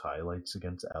watched his highlights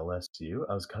against LSU.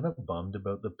 I was kind of bummed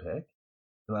about the pick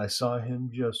And I saw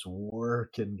him just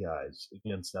working guys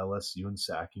against LSU and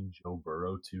sacking Joe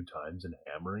Burrow 2 times and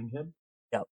hammering him.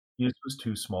 Yep. He just was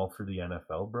too small for the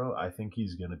NFL, bro. I think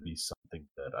he's going to be something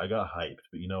good. I got hyped,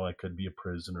 but I could be a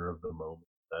prisoner of the moment.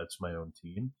 That's my own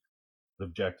team. But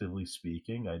objectively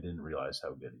speaking, I didn't realize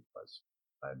how good he was.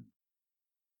 I'm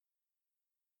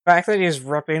The fact that he's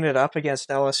ripping it up against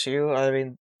LSU, I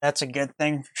mean, that's a good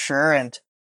thing for sure. And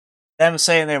them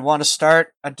saying they want to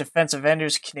start a defensive end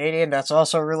who's Canadian, that's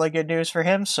also really good news for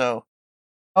him. So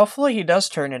hopefully he does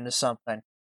turn into something.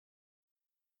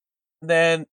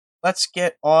 Then let's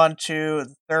get on to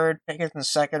the third pick in the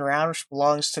second round, which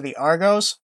belongs to the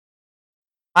Argos.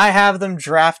 I have them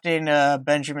drafting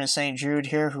Benjamin St. Jude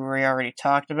here, who we already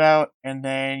talked about, and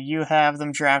then you have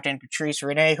them drafting Patrice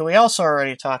Rene, who we also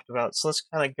already talked about. So let's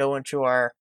kind of go into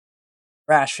our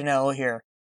rationale here.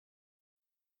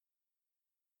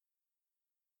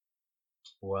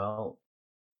 Well,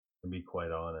 to be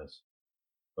quite honest,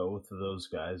 both of those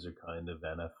guys are kind of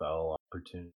NFL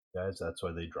opportunity guys. That's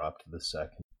why they dropped to the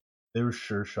second. They were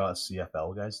sure shot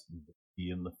CFL guys. They'd be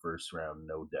in the first round,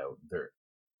 no doubt. They're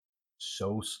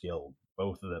so skilled,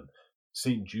 both of them.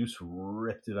 St. Juice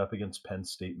ripped it up against Penn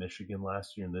State, Michigan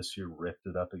last year, and this year ripped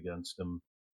it up against them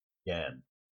again.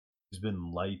 He's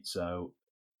been lights out.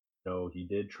 He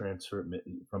did transfer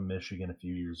from Michigan a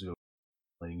few years ago,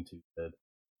 playing too good.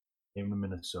 Came to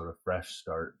Minnesota, fresh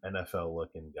start, NFL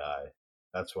looking guy.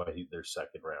 That's why they're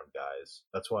second round guys.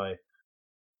 That's why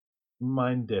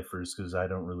mine differs because I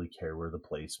don't really care where the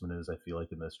placement is. I feel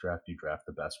like in this draft, you draft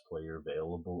the best player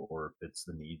available, or if it's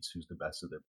the needs, who's the best of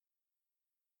their.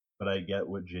 But I get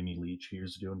what Jimmy Leach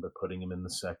here's doing by putting him in the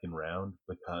second round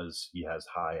because he has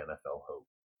high NFL hope.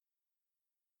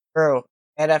 True.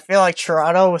 And I feel like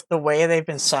Toronto, with the way they've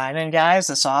been signing guys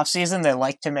this offseason, they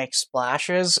like to make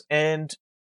splashes. And,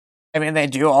 I mean, they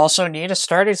do also need a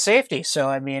starting safety. So,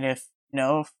 I mean, if,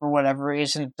 for whatever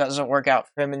reason it doesn't work out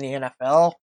for him in the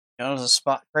NFL, there's a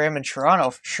spot for him in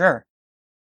Toronto for sure.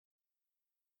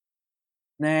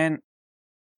 And then,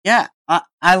 yeah,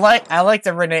 I like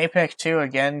the Rene pick too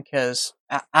again because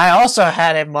I also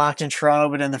had him mocked in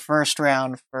Toronto, but in the first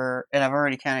round and I've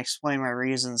already kind of explained my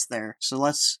reasons there. So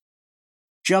let's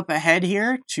jump ahead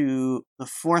here to the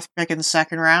fourth pick in the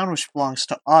second round, which belongs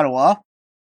to Ottawa.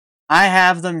 I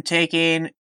have them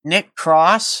taking Nick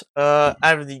Cross out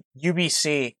of the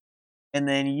UBC, and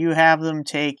then you have them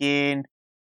taking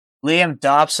Liam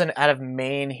Dobson out of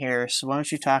Maine here. So why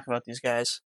don't you talk about these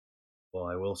guys? Well,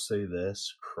 I will say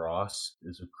this: Cross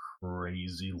is a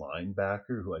crazy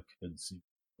linebacker who I could see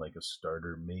like a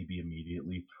starter, maybe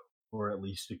immediately, or at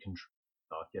least a control,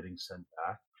 not getting sent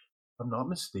back. If I'm not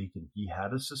mistaken, he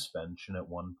had a suspension at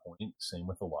one point. Same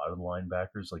with a lot of the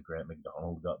linebackers, like Grant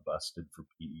McDonald got busted for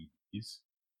PEDs.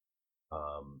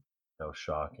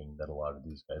 Shocking that a lot of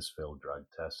these guys failed drug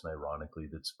tests, and ironically,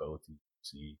 that's both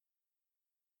BC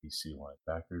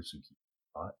linebackers who keep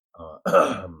hot.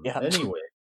 Yeah. Anyway,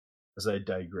 as I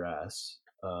digress,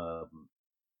 OL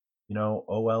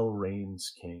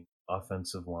reigns king,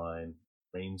 offensive line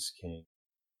reigns king,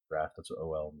 draft. That's what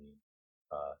OL means.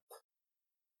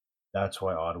 That's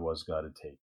why Ottawa's got to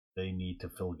take. They need to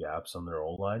fill gaps on their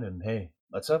O line, and hey,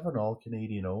 let's have an all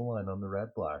Canadian O line on the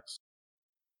Red Blacks.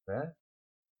 Yeah,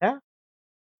 Yeah,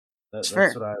 that's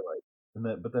fair. what I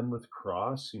like. But then with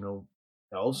Cross,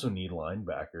 they also need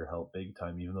linebacker help big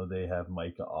time. Even though they have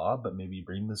Micah Awe, but maybe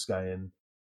bring this guy in.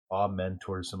 Awe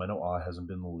mentors him. I know Awe hasn't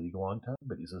been in the league a long time,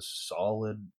 but he's a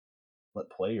solid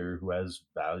player who has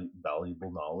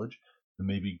valuable knowledge. And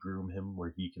maybe groom him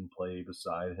where he can play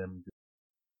beside him.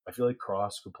 I feel like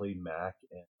Cross could play Mac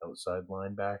and outside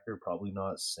linebacker, probably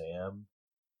not Sam.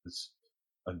 It's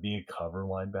being a cover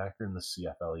linebacker in the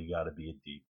CFL, you got to be a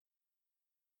deep.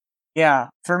 Yeah,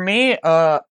 for me,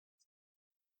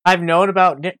 I've known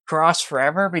about Nick Cross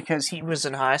forever because he was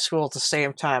in high school at the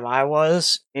same time I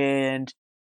was, and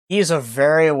he's a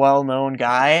very well-known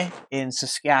guy in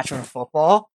Saskatchewan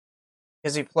football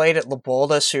because he played at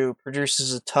Leopoldus, who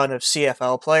produces a ton of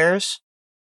CFL players.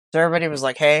 So everybody was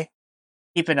like, hey,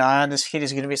 keep an eye on this kid,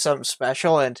 he's going to be something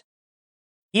special, and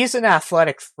he's an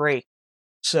athletic freak.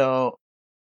 So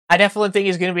I definitely think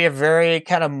he's going to be a very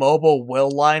kind of mobile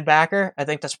will linebacker. I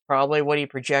think that's probably what he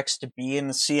projects to be in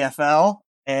the CFL.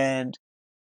 And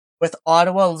with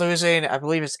Ottawa losing, I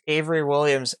believe it's Avery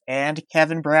Williams and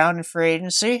Kevin Brown in free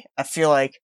agency, I feel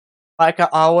like Micah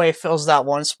Awe fills that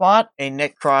one spot, and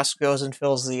Nick Cross goes and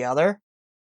fills the other.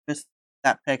 With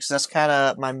that pick, so that's kind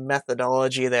of my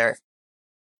methodology there.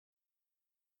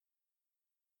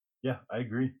 Yeah, I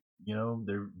agree.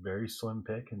 They're very slim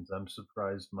pickings. I'm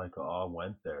surprised Micah Awe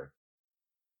went there.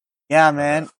 Yeah,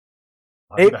 man.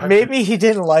 Maybe he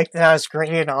didn't like that I was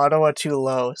grading Ottawa too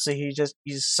low, so he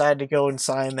decided to go and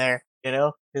sign there. You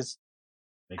know, because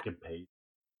Make it pay.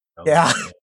 yeah.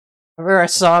 I remember I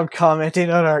saw him commenting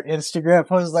on our Instagram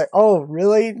post, like, "Oh,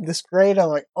 really? This grade?" I'm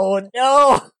like, "Oh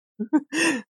no!"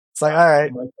 It's like, all right.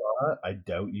 Oh my God, I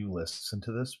doubt you listen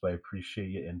to this, but I appreciate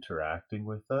you interacting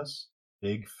with us.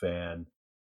 Big fan.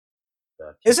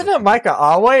 Isn't it Micah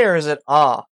Alway or is it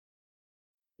Ah?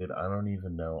 I don't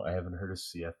even know. I haven't heard a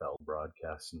CFL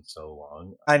broadcast in so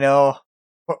long. I know.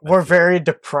 We're very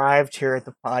deprived here at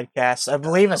the podcast. I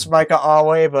believe it's Micah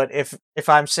Alway, but if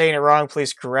I'm saying it wrong,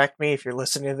 please correct me if you're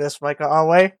listening to this, Micah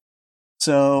Alway.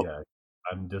 So yeah,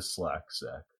 I'm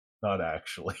dyslexic. Not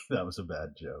actually. That was a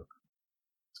bad joke.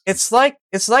 it's like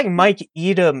Mike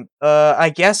Edom.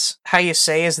 I guess how you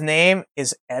say his name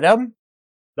is Edom.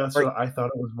 That's what I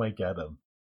thought it was. Mike Edom.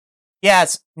 Yeah,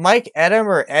 it's Mike Edom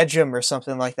or Edgem or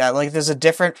something like that. Like, there's a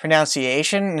different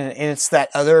pronunciation, and it's that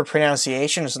other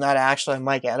pronunciation. It's not actually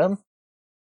Mike Edom.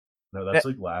 No, that's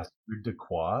like last year,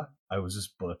 Dequoy. I was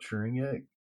just butchering it.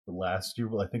 Last year,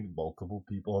 well, I think multiple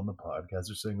people on the podcast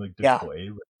are saying like Dequoy,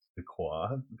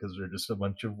 Dequoy, because they're just a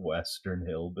bunch of Western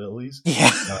hillbillies.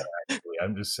 Yeah. Not actually.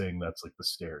 I'm just saying that's like the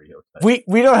stereotype.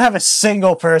 We don't have a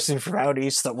single person from out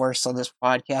east that works on this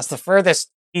podcast. The furthest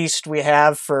east we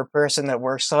have for a person that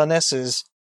works on this is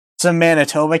some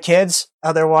Manitoba kids.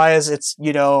 Otherwise, it's,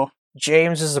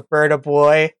 James is a Alberta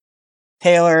boy.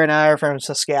 Taylor and I are from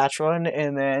Saskatchewan,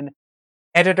 and then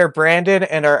editor Brandon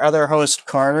and our other host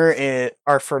Carter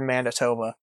are from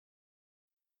Manitoba.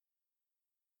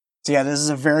 So yeah, this is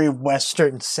a very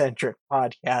Western-centric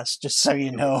podcast, just so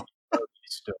you know. You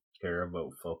still care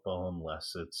about football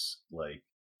unless it's like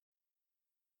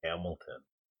Hamilton.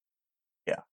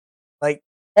 Yeah.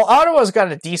 Well, Ottawa's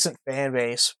got a decent fan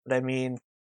base, but I mean,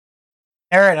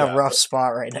 they're in a rough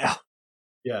spot right now.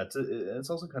 Yeah, it's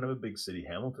also kind of a big city.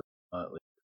 Hamilton, not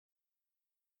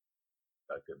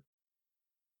good.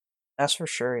 That's for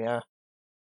sure, yeah.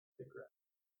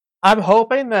 I'm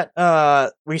hoping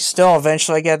that we still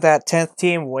eventually get that 10th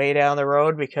team way down the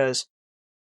road, because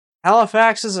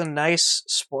Halifax is a nice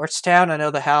sports town. I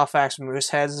know the Halifax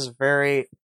Mooseheads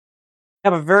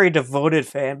have a very devoted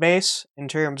fan base in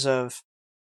terms of,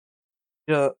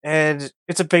 and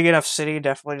it's a big enough city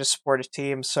definitely to support a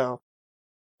team. So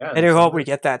I do hope we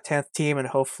get that 10th team and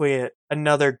hopefully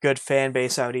another good fan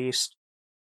base out east.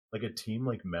 Like a team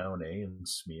like Mount A and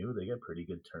SMU, they get pretty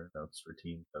good turnouts for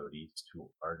teams out east who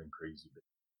aren't in crazy big.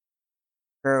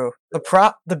 True.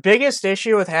 The biggest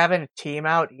issue with having a team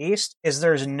out east is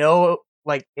there's no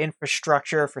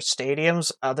infrastructure for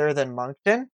stadiums other than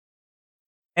Moncton.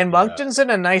 And Moncton's in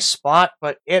a nice spot,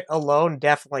 but it alone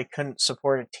definitely couldn't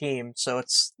support a team. So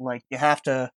it's like you're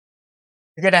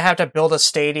gonna have to build a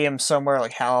stadium somewhere.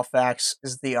 Like Halifax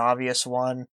is the obvious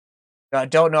one. I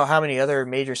don't know how many other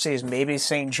major cities. Maybe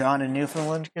St. John and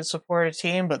Newfoundland could support a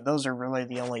team, but those are really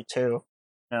the only two.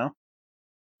 No.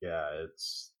 Yeah,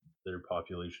 it's their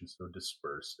population's so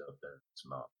dispersed out there. It's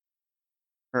not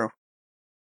true.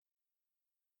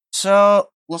 So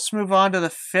let's move on to the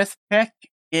 5th pick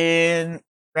in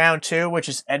round 2, which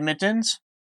is Edmonton's.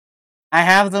 I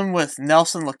have them with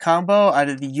Nelson Lacombo out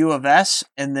of the U of S,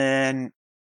 and then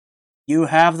you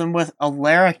have them with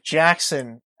Alaric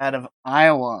Jackson out of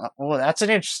Iowa. Oh, that's an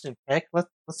interesting pick.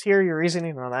 Let's hear your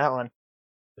reasoning on that one.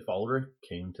 If Ulrich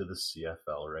came to the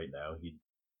CFL right now, he'd be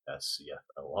a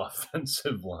CFL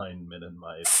offensive lineman in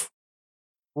my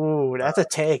opinion. Ooh, that's a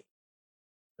take.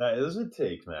 That is a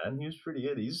take, man. He was pretty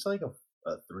good. He's like a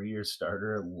 3-year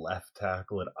starter at left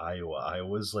tackle at Iowa.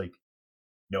 Iowa's like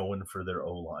known for their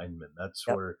O linemen. That's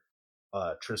where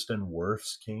Tristan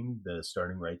Wirfs came, the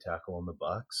starting right tackle on the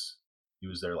Bucks. He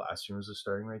was there last year as a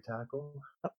starting right tackle.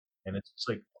 And it's just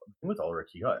like with Ulrich,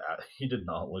 he did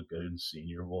not look good in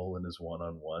Senior Bowl in his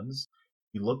one-on-ones.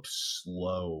 He looked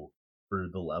slow for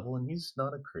the level, and he's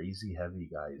not a crazy heavy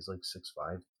guy. He's like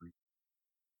 6'5",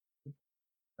 3.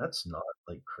 That's not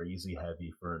like crazy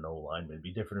heavy for an O lineman. It'd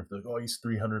be different if they're like, he's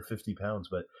 350 pounds,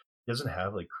 but he doesn't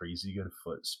have like crazy good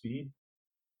foot speed.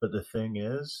 But the thing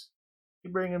is,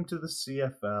 you bring him to the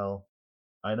CFL.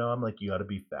 I know I'm like, you got to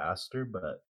be faster,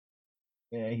 but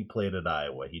he played at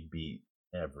Iowa. He'd beat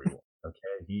everyone.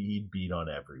 Okay, he'd beat on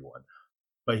everyone.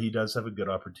 But he does have a good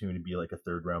opportunity to be like a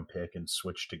 3rd-round pick and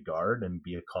switch to guard and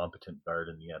be a competent guard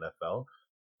in the NFL.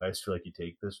 I just feel like you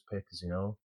take this pick because,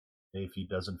 if he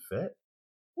doesn't fit,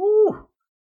 woo,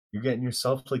 you're getting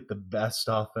yourself like the best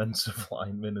offensive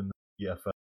lineman in the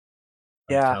CFL.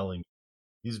 I'm telling you.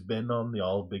 He's been on the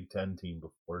all Big Ten team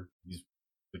before. He's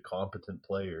a competent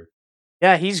player.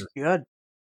 Yeah, he's good.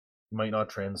 He might not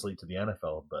translate to the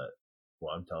NFL, but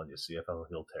I'm telling you, CFL,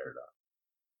 he'll tear it up.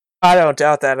 I don't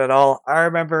doubt that at all. I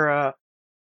remember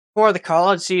before the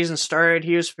college season started,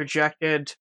 he was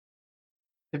projected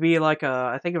to be like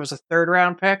I think it was a third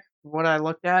round pick, from what I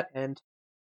looked at, and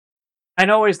I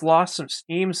know he's lost some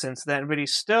steam since then, but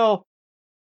he's still,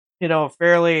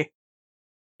 fairly.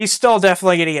 He's still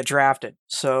definitely going to get drafted,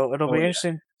 so it'll Oh be yeah,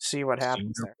 interesting to see what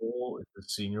happens Senior there. Bowl. If the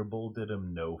Senior Bowl did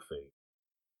him no favor.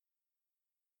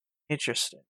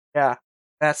 Interesting. Yeah,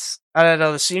 I don't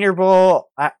know the Senior Bowl.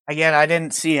 Again, I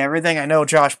didn't see everything. I know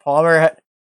Josh Palmer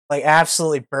like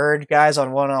absolutely burned guys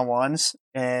on one-on-ones,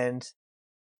 and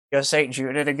Joe St.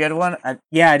 Jude did a good one. I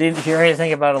didn't hear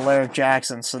anything about Alaric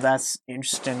Jackson, so that's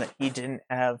interesting that he didn't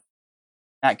have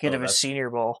that good Oh, of a Senior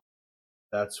Bowl.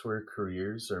 that's where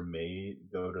careers are made.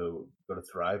 Go to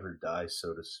thrive or die,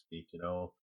 so to speak.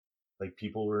 Like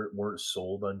people weren't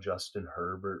sold on Justin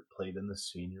Herbert. Played in the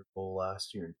Senior Bowl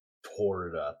last year and tore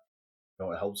it up.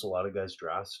 It helps a lot of guys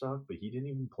draft stock, but he didn't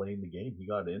even play in the game. He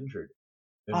got injured.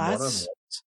 Oh, And one on that's one,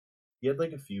 he had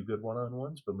like a few good one on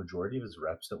ones, but majority of his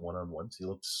reps at one on ones, he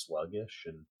looked sluggish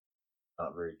and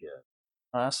not very good.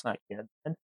 that's not good.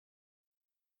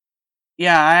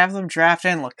 Yeah, I have them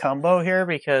drafting Lacumbo here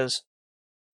because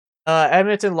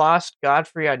Edmonton lost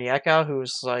Godfrey Onyeka,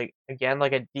 who's like again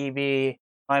like a DB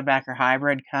linebacker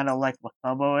hybrid, kind of like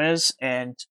Lacumbo is,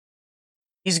 and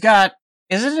he's got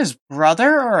is it his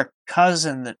brother or a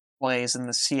cousin that plays in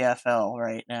the CFL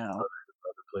right now?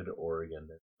 Played at Oregon.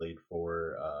 Played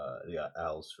for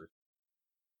Als for.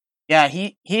 Yeah,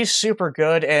 he's super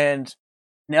good, and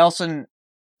Nelson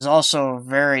is also a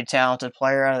very talented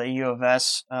player out of the U of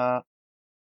S.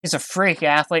 He's a freak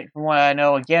athlete from what I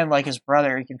know. Again, like his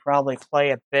brother, he can probably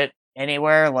play a bit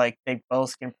anywhere. Like they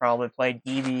both can probably play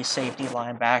DB, safety,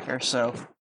 linebacker. So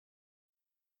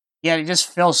yeah, he just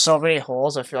fills so many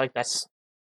holes. I feel like that's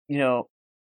you know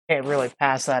can't really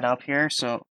pass that up here.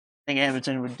 So I think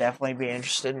Edmonton would definitely be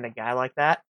interested in a guy like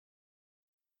that.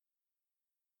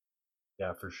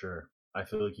 Yeah, for sure. I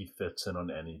feel like he fits in on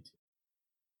any team.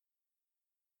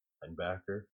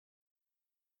 Linebacker.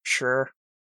 Sure.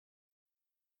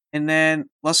 And then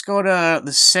let's go to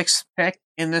the sixth pick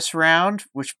in this round,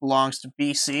 which belongs to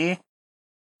BC.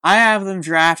 I have them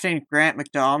drafting Grant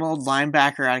McDonald,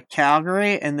 linebacker out of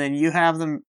Calgary, and then you have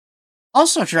them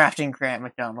also drafting Grant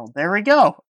McDonald. There we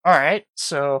go. All right.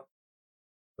 So,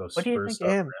 what Goes do you think first of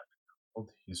up. him?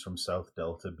 He's from South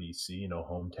Delta, BC.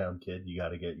 Hometown kid. You got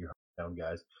to get your hometown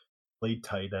guys. Played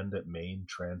tight end at Maine,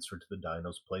 transferred to the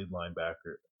Dinos, played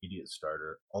linebacker, immediate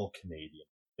starter, all Canadian,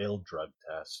 failed drug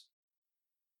test,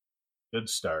 good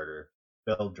starter,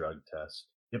 failed drug test.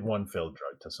 He had one failed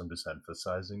drug test. I'm just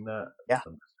emphasizing that. Yeah.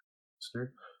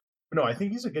 No, I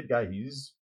think he's a good guy.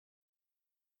 He's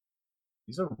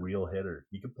a real hitter.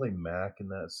 He could play Mac in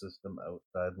that system,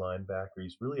 outside linebacker.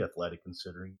 He's really athletic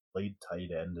considering he played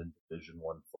tight end in Division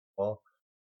One football,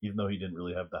 even though he didn't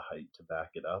really have the height to back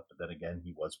it up. But then again,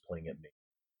 he was playing at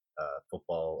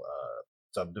football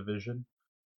subdivision.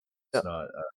 Yeah. It's not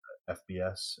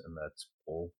FBS, and that's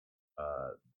uh,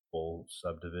 full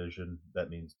subdivision. That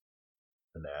means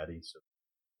the Natty, so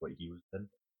what he was in.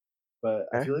 But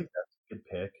I Okay. feel like that's a good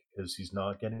pick because he's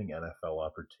not getting NFL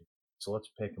opportunities. So let's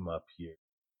pick him up here.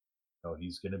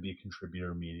 He's going to be a contributor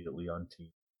immediately on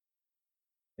team.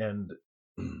 And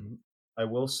I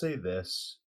will say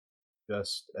this,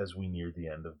 just as we near the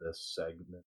end of this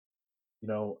segment.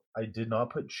 I did not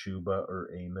put Chuba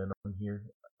or Eamon on here,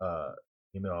 Eamon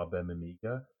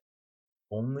Abemamiga,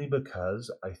 only because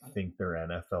I think they're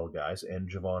NFL guys, and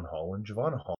Javon Holland.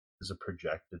 Javon Holland is a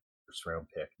projected first round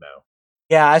pick now.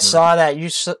 Yeah, I saw that. You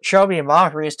showed me a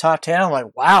mock where he's top 10. I'm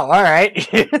like, wow, all right.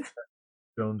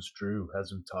 Jones Drew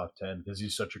has him top 10 because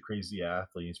he's such a crazy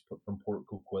athlete. He's from Port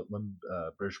Coquitlam,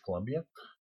 British Columbia.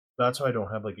 That's why I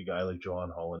don't have like a guy like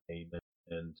Javon Holland, Eamon,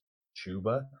 and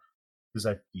Chuba, because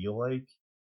I feel like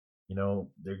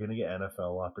they're going to get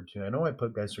NFL opportunity. I know I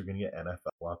put guys who are going to get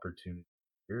NFL opportunity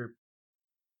here,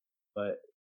 but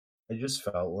I just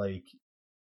felt like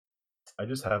I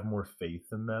just have more faith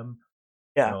in them.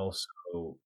 And Yeah. also,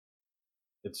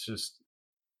 it's just,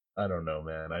 I don't know,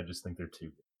 man. I just think they're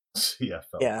too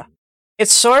CFL. Yeah.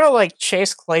 It's sort of like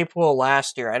Chase Claypool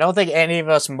last year. I don't think any of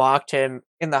us mocked him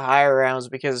in the higher rounds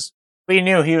because we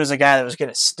knew he was a guy that was going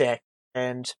to stick.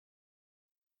 And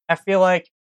I feel like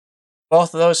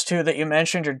both of those two that you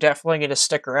mentioned are definitely going to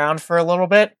stick around for a little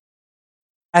bit.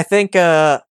 I think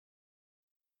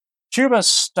Chuba's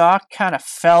stock kind of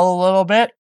fell a little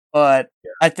bit, but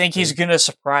Yeah. I think he's going to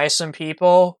surprise some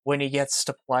people when he gets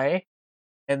to play.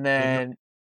 And then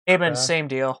Aben, same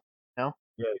deal.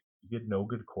 Yeah, you get no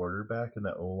good quarterback, and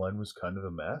that O line was kind of a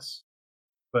mess.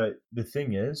 But the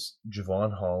thing is,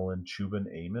 Javon Holland, Chuba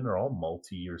Amon are all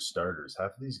multi-year starters.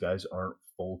 Half of these guys aren't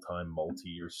full-time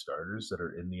multi-year starters that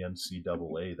are in the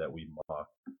NCAA that we mock,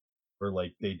 or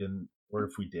like they didn't, or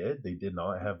if we did, they did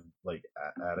not have like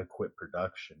adequate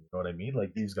production. You know what I mean?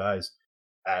 Like these guys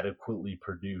adequately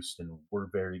produced and were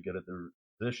very good at their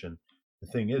position. The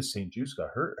thing is, St. Juice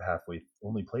got hurt halfway,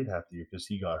 only played half the year because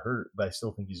he got hurt. But I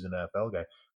still think he's an NFL guy.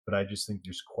 But I just think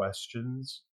there's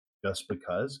questions just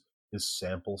because his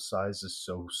sample size is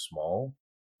so small,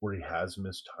 where he has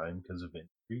missed time because of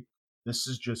injury. This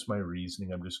is just my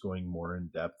reasoning. I'm just going more in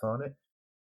depth on it.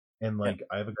 And Yeah, like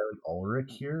I have a guy like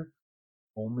Ulrich here,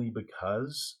 only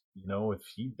because if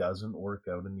he doesn't work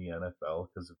out in the NFL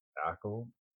because of tackle,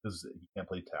 because he can't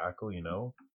play tackle,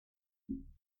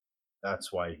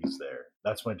 that's why he's there.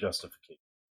 That's my justification.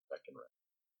 Second round.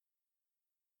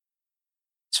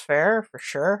 it's fair for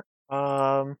sure.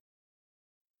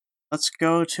 Let's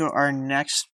go to our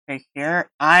next pick here.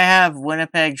 I have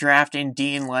Winnipeg drafting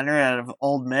Dean Leonard out of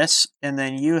Old Miss, and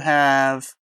then you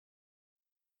have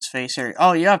his face here.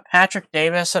 Oh, you have Patrick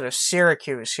Davis out of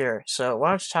Syracuse here. So why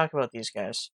don't you talk about these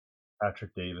guys?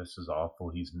 Patrick Davis is awful.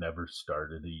 He's never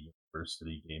started a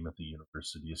university game at the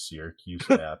University of Syracuse.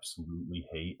 I absolutely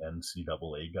hate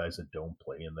NCAA guys that don't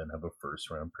play and then have a first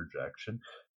round projection.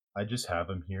 I just have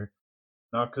him here,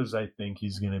 not because I think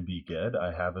he's going to be good.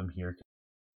 I have him here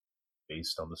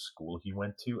based on the school he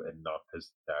went to and not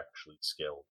because he's actually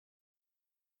skilled.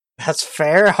 That's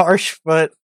fair, harsh,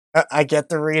 but I get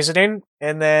the reasoning.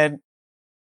 And then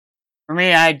for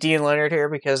me, I had Dean Leonard here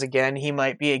because, again, he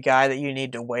might be a guy that you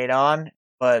need to wait on,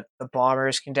 but the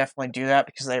Bombers can definitely do that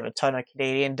because they have a ton of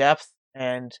Canadian depth.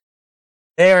 And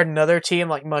they are another team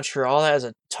like Montreal that has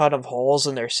a ton of holes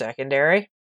in their secondary.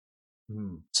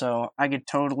 Hmm. So I could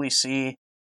totally see,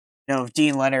 if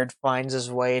Dean Leonard finds his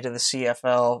way to the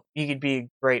CFL, he could be a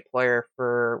great player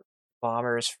for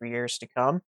Bombers for years to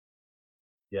come.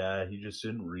 Yeah, he just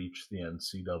didn't reach the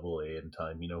NCAA in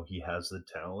time. He has the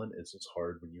talent. It's just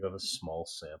hard when you have a small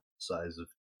sample size of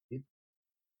tape.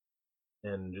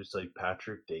 And just like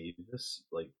Patrick Davis,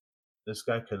 like this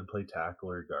guy could play tackle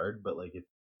or guard, but like if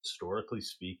historically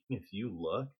speaking, if you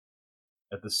look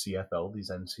at the CFL, these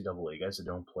NCAA guys that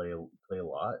don't play a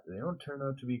lot, they don't turn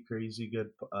out to be crazy good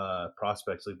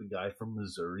prospects. Like the guy from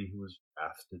Missouri who was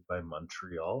drafted by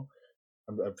Montreal.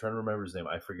 I'm trying to remember his name.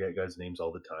 I forget guys' names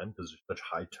all the time because there's such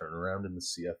high turnaround in the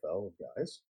CFL of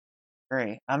guys.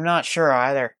 Great. I'm not sure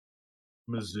either.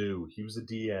 Mizzou, he was a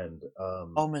D end. Oh,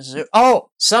 Mizzou. Oh,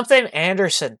 something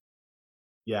Anderson.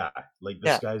 Yeah, like this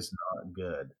Yeah. guy's not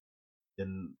good.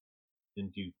 Didn't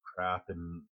do crap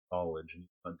in college and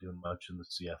he's not doing much in the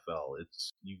CFL.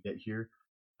 It's you get here.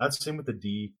 That's the same with the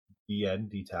D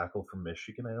tackle from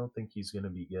Michigan. I don't think he's going to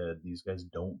be good. These guys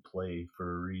don't play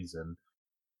for a reason.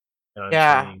 And I'm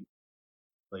Yeah. saying,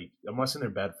 like, I'm not saying they're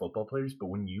bad football players, but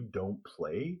when you don't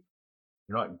play,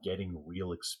 you're not getting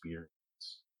real experience.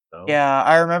 No. Yeah,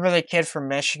 I remember the kid from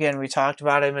Michigan. We talked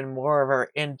about him in more of our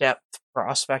in-depth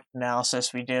prospect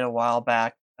analysis we did a while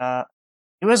back.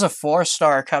 He was a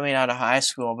four-star coming out of high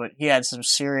school, but he had some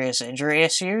serious injury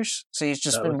issues. So he's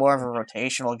just That been was more of a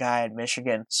rotational guy at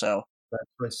Michigan. So that's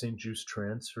why St. Juice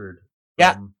transferred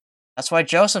yeah, from. that's why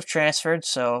Joseph transferred.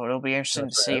 So it'll be interesting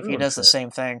That's to why see if he everyone does the transferred.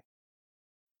 same thing.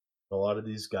 A lot of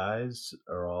these guys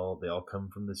they all come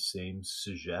from the same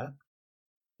cégep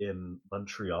in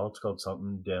Montreal. It's called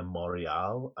something de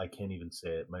Montréal. I can't even say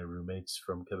it. My roommate's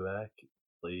from Quebec.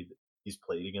 Played. He's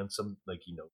played against some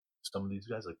some of these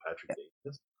guys like Patrick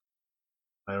Davis.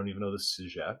 I don't even know the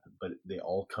cégep, but they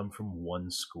all come from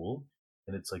one school,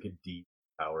 and it's like a deep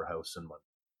powerhouse in Montreal.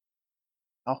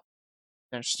 Oh,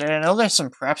 interesting. I know there's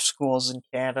some prep schools in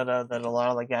Canada that a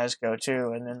lot of the guys go to,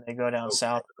 and then they go down Oh,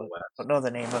 south, Canada but I West. don't know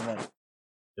the name of it.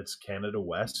 It's Canada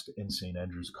West in St.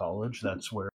 Andrews College.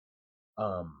 That's where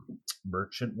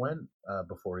Merchant went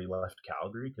before he left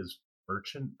Calgary because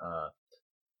Merchant,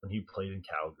 when he played in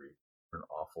Calgary for an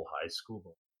awful high school,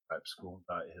 but prep school,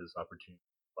 got his opportunity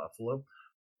in Buffalo.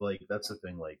 Like that's the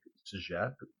thing. Like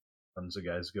Cégep, tons of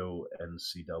guys go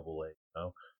NCAA.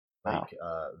 Wow. Like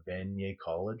Vanier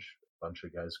College, a bunch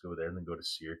of guys go there and then go to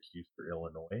Syracuse for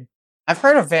Illinois. I've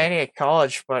heard of Vanier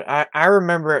College, but I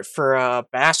remember it for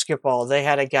basketball. They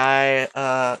had a guy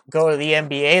go to the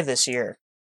NBA this year.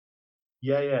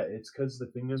 Yeah. It's because the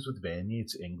thing is with Vanier,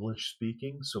 it's English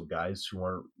speaking, so guys who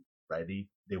aren't ready,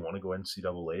 they want to go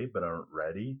NCAA but aren't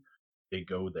ready. They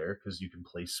go there because you can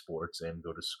play sports and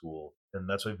go to school, and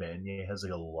that's why Vanier has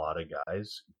like a lot of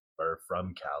guys who are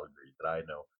from Calgary that I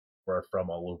know, who are from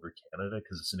all over Canada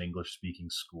because it's an English speaking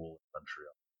school in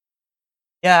Montreal.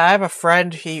 Yeah, I have a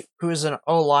friend who's an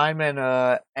O lineman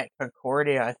at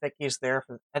Concordia. I think he's there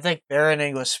for. I think they're an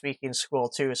English speaking school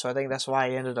too, so I think that's why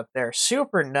he ended up there.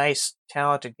 Super nice,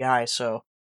 talented guy. So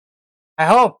I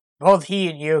hope both he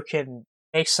and you can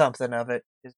make something of it.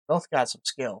 'Cause both got some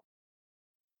skill.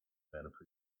 Man,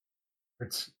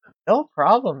 it's No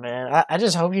problem, man. I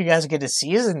just hope you guys get a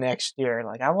season next year.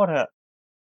 Like I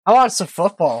want some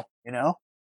football. You know.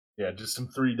 yeah, just some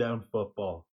 3 down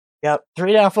football. Yep,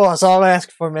 3 down full. That's all I'm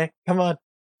asking for, man. Come on.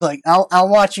 Like I'll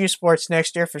watch you sports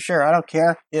next year for sure. I don't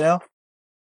care. You know.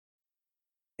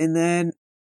 And then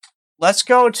let's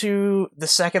go to the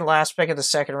second last pick of the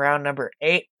second round, number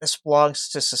 8. This belongs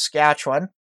to Saskatchewan.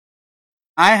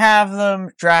 I have them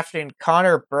drafting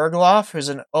Connor Bergloff, who's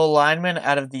an O lineman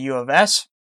out of the U of S.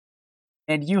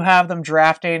 And you have them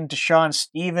drafting Deshaun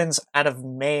Stevens out of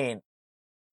Maine.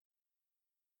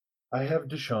 I have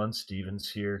Deshaun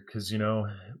Stevens here because,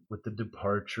 with the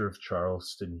departure of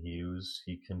Charleston Hughes,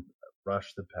 he can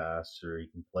rush the passer, he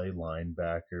can play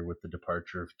linebacker. With the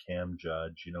departure of Cam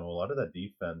Judge, a lot of that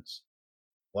defense,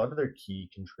 a lot of their key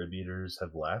contributors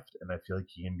have left, and I feel like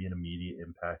he can be an immediate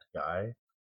impact guy.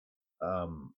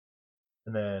 And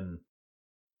then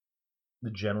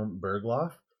the gentleman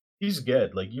Bergloff, he's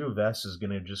good. Like U of S is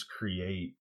going to just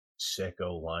create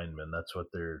sicko linemen. That's what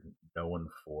they're known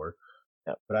for.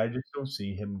 Yep. But I just don't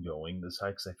see him going this high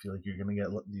because I feel like you're going to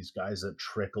get these guys that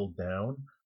trickle down.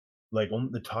 Like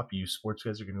the top U Sports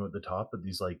guys are going to go at the top, but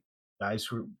these like guys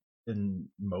who in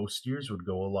most years would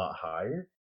go a lot higher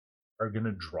are going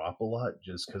to drop a lot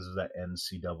just because of that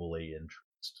NCAA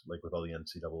interest, like with all the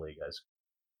NCAA guys.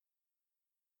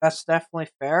 That's definitely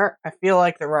fair. I feel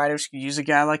like the Riders could use a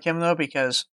guy like him though,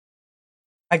 because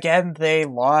again they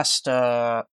lost.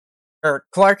 Or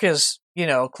Clark is,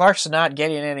 Clark's not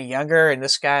getting any younger, and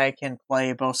this guy can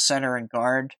play both center and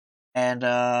guard. And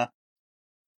their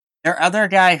other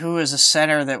guy who is a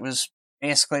center that was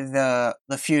basically the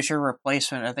future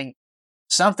replacement, I think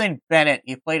something Bennett.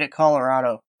 He played at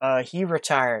Colorado. He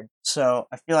retired, so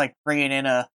I feel like bringing in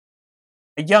a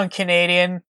young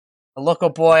Canadian, a local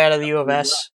boy out of the U of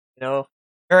S.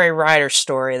 Very Rider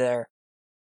story there.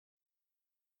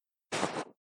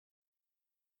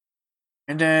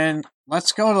 And then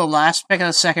let's go to the last pick of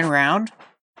the second round.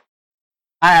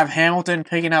 I have Hamilton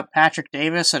picking up Patrick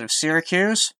Davis out of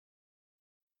Syracuse.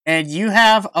 And you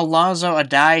have Alonzo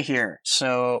Adai here.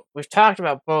 So we've talked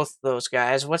about both those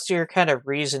guys. What's your kind of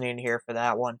reasoning here for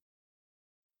that one?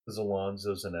 Because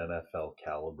Alonzo's an NFL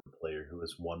caliber player who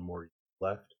has one more year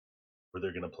left where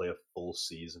they're going to play a full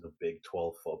season of Big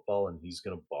 12 football, and he's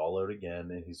going to ball out again,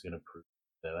 and he's going to prove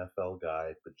an NFL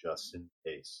guy, but just in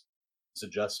case. It's a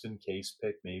just in case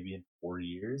pick maybe in 4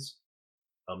 years,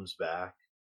 comes back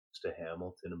to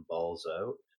Hamilton and balls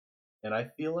out. And I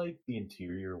feel like the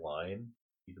interior line,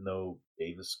 even though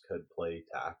Davis could play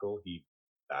tackle, he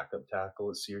backup tackle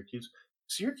at Syracuse.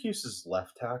 Syracuse's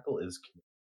left tackle is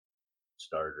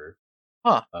starter.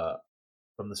 Huh.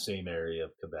 From the same area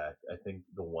of Quebec. I think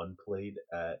the one played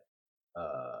at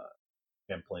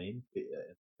Champlain, the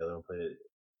other one played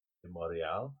in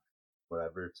Montreal,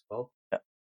 whatever it's called. Yeah.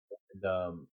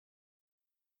 And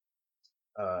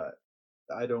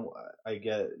I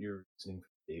get your reasoning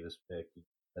for Davis pick,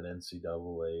 an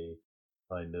NCAA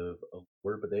kind of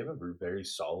award, but they have a very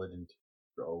solid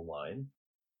interior O line.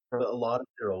 But a lot of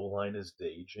their O line is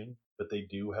aging, but they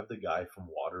do have the guy from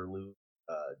Waterloo,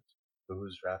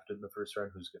 who's drafted in the first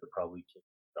round, who's going to probably kick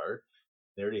guard.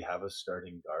 They already have a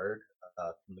starting guard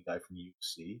from the guy from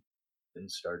UC, then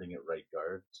starting at right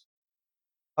guard.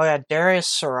 Oh yeah, Darius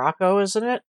Sirocco, isn't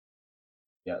it?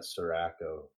 Yeah,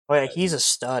 Sirocco. Oh yeah, he's a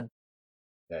stud.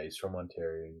 Yeah, he's from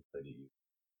Ontario.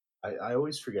 I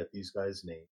always forget these guys'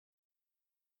 names.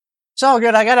 It's all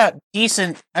good. I got a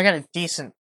decent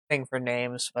thing for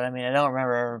names, but I mean I don't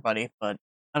remember everybody, but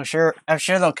I'm sure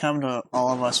they'll come to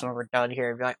all of us when we're done here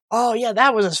and be like, oh yeah,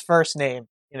 that was his first name,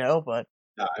 but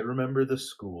yeah, I remember the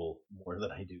school more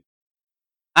than I do.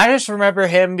 I just remember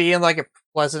him being like a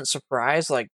pleasant surprise.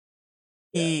 Like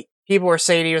people were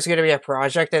saying he was going to be a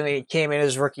project, and he came in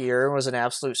his rookie year and was an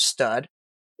absolute stud.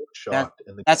 Shocked.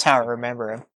 That's how I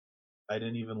remember him. I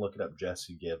didn't even look it up.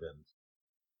 Jesse Gibbons.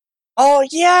 Oh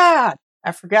yeah,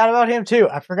 I forgot about him too.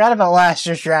 I forgot about last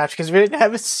year's draft because we didn't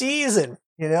have a season.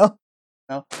 Yeah.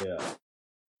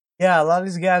 Yeah, a lot of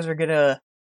these guys we're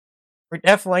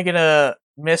definitely gonna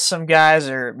miss some guys,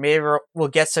 or maybe we'll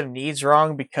get some needs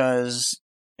wrong because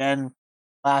then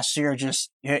last year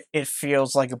just it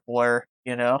feels like a blur.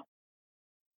 Yeah.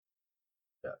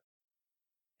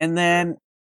 And then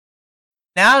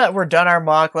now that we're done our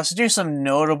mock, let's do some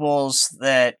notables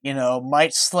that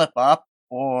might slip up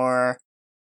or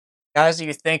guys that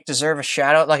you think deserve a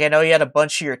shout out? Like, I know you had a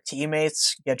bunch of your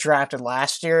teammates get drafted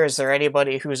last year. Is there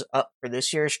anybody who's up for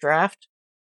this year's draft?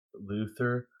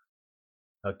 Luther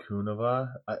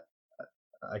Hakunova.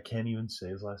 I can't even say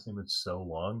his last name. It's so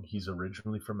long. He's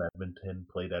originally from Edmonton.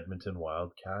 Played Edmonton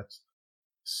Wildcats.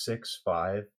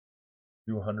 6'5",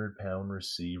 200-pound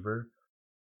receiver.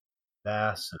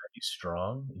 Massive. He's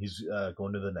strong. He's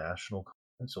going to the national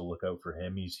conference, so look out for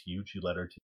him. He's huge. He led our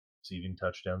team receiving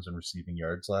touchdowns and receiving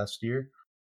yards last year,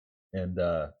 and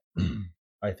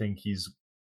I think he's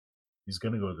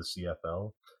going to go to the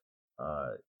CFL.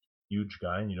 Huge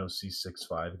guy, and you don't see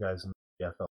 6'5" guys in the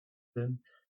CFL.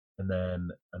 And then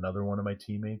another one of my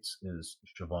teammates is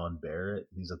Siobhan Barrett.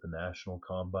 He's at the National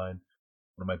Combine.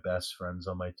 One of my best friends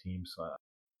on my team, so I'm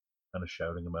kind of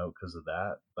shouting him out because of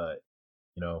that. But,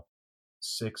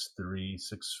 6'3",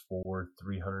 6'4",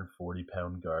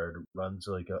 340-pound guard, runs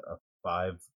like a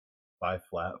 5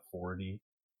 flat 40.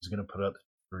 He's going to put up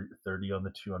 30 on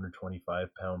the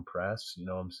 225-pound press. You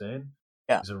know what I'm saying?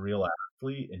 Yeah. He's a real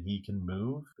athlete, and he can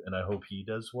move, and I hope he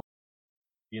does well.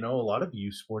 A lot of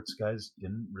U Sports guys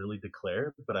didn't really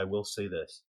declare, but I will say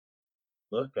this.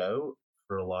 Look out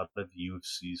for a lot of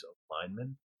UFC's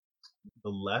linemen. The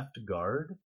left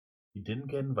guard, he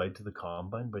didn't get invited to the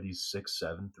combine, but he's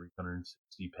 6'7",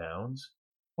 360 pounds.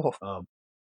 Oh.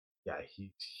 Yeah,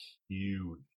 he's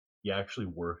huge. He actually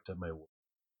worked at my work.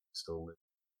 Still live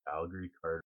in Calgary,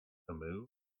 Carter to move.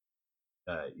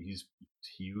 He's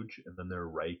huge. And then their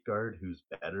right guard, who's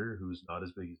better, who's not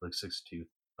as big, he's like 6'2",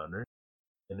 300.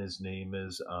 And his name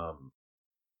is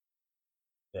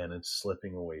and it's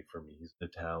slipping away from me. He's an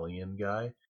Italian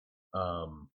guy.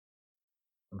 I'm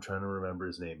trying to remember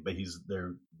his name, but he's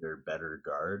their better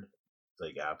guard. It's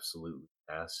like absolutely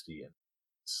nasty and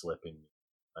slipping.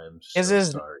 I'm so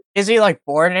sorry. Is he like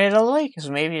born in Italy? Because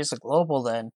maybe he's a global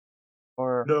then.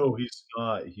 Or no, he's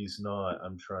not. He's not.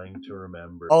 I'm trying to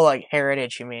remember. Oh, like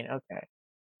heritage, you mean? Okay.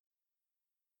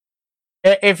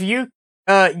 If you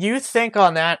think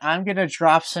on that, I'm gonna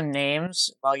drop some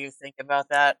names while you think about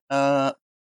that.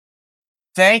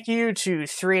 Thank you to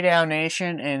 3 Down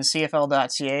Nation and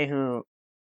CFL.ca who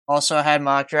also had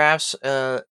mock drafts,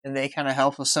 and they kind of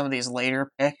helped with some of these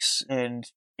later picks and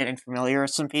getting familiar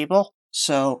with some people.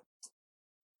 So,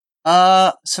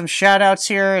 some shout outs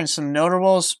here and some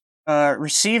notables.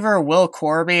 Receiver Will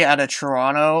Corby out of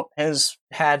Toronto has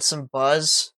had some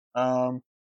buzz.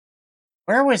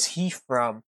 Where was he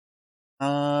from?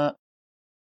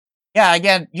 Yeah,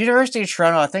 again, University of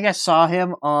Toronto. I think I saw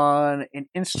him on an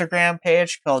Instagram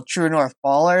page called True North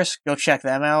Ballers. Go check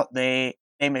them out. They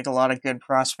make a lot of good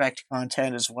prospect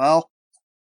content as well.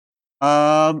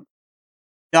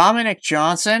 Dominic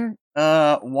Johnson,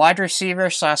 wide receiver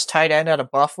 / tight end out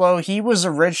of Buffalo. He was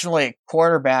originally a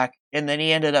quarterback, and then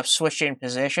he ended up switching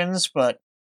positions, but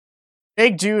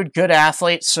big dude, good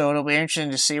athlete, so it'll be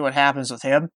interesting to see what happens with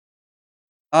him.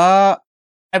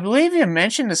 I believe you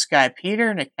mentioned this guy,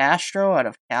 Peter Nicastro out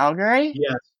of Calgary.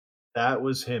 Yes, that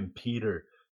was him, Peter.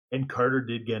 And Carter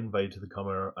did get invited to the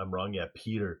combine. I'm wrong. Yeah,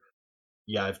 Peter.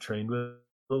 Yeah, I've trained with a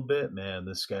little bit. Man,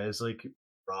 this guy is like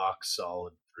rock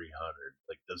solid 300.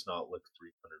 Like, does not look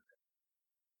 300.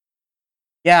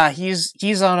 Yeah,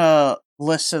 he's on a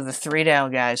list of the 3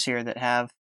 Down guys here that have,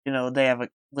 they have a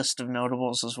list of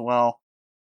notables as well.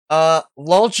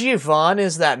 Lulgy Vaughn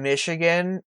is that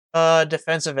Michigan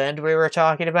defensive end we were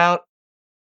talking about.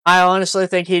 I honestly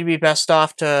think he'd be best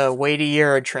off to wait a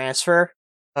year and transfer,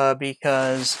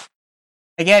 because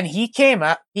again, he came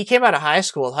out of high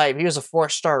school with hype. He was a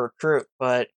 4-star recruit,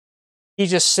 but he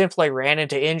just simply ran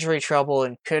into injury trouble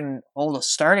and couldn't hold a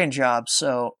starting job.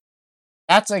 So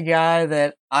that's a guy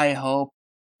that I hope,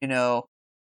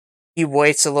 he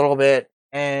waits a little bit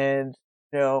and,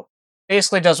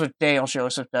 basically does what Dale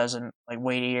Joseph does and like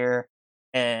wait a year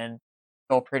and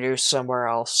go produce somewhere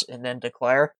else and then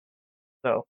declare.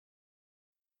 So,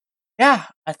 yeah,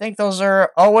 I think those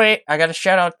are. Oh wait, I got to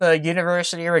shout out the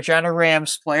University of Regina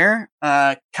Rams player,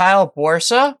 Kyle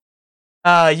Borsa.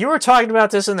 You were talking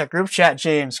about this in the group chat,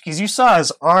 James, because you saw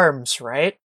his arms,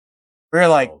 right? We were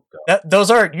like, those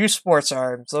aren't U Sports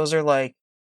arms. Those are like.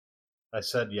 I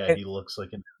said, yeah, he looks like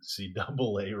an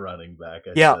NCAA running back.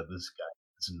 I said this guy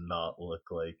does not look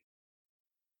like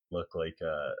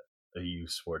a U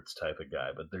Sports type of guy,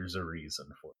 but there's a reason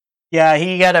for it. Yeah,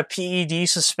 he got a PED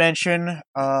suspension.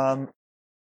 Ran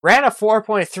a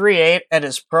 4.38 at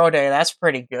his pro day. That's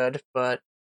pretty good, but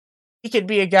he could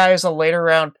be a guy who's a later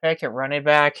round pick at running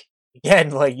back.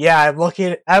 Again, I'm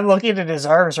looking at his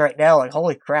arms right now. Like,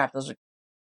 holy crap, those are.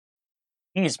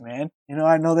 Jeez, man.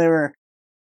 I know there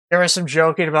was some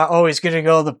joking about, he's going to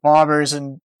go to the Bombers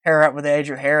and pair up with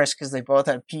Andrew Harris because they both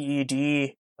have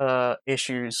PED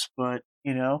issues, but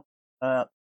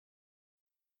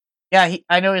yeah,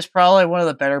 I know he's probably one of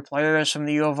the better players from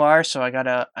the U of R, so I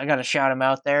gotta shout him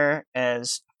out there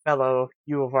as a fellow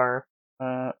U of R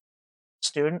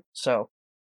student. So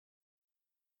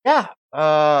yeah,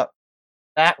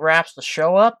 that wraps the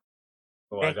show up.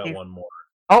 Oh, I got one more.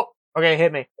 Oh, okay,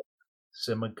 hit me.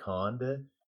 Simaconda,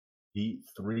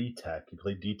 D3 Tech. He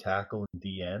played D tackle and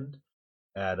D end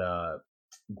at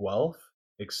Guelph,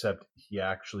 except he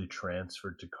actually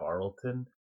transferred to Carleton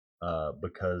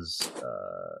because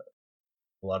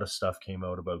a lot of stuff came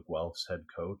out about Guelph's head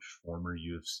coach, former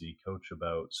UFC coach,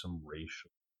 about some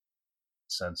racial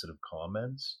sensitive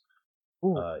comments.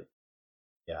 That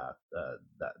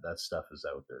stuff is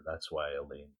out there. That's why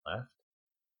Elaine left.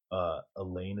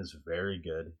 Elaine is very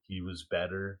good. He was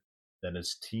better than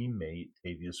his teammate,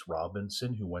 Tavius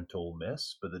Robinson, who went to Ole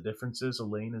Miss. But the difference is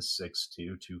Elaine is 6'2",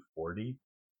 240.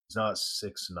 He's not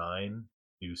 6'9",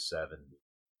 270.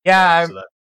 Yeah,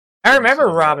 I remember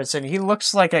Robinson. He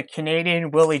looks like a Canadian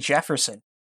Willie Jefferson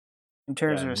in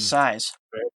terms of his size.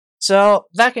 Great. So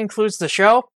that concludes the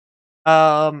show.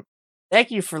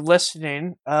 Thank you for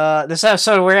listening. This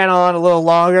episode ran on a little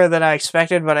longer than I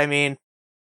expected, but I mean,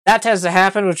 that tends to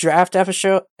happen with draft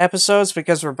episodes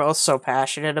because we're both so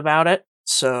passionate about it.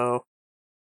 So,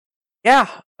 yeah,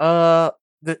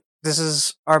 this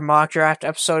is our mock draft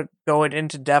episode going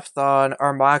into depth on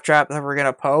our mock draft that we're going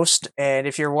to post. And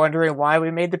if you're wondering why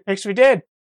we made the picks we did,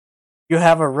 you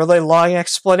have a really long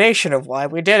explanation of why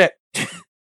we did it.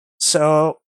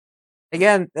 So,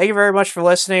 again, thank you very much for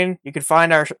listening. You can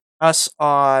find us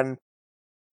on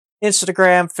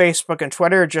Instagram, Facebook, and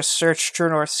Twitter. Just search True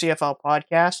North CFL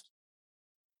Podcast.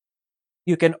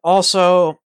 You can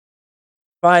also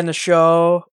find the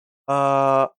show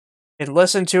and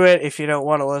listen to it if you don't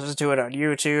want to listen to it on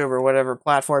YouTube or whatever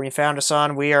platform you found us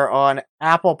on. We are on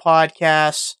Apple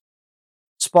Podcasts,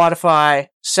 Spotify,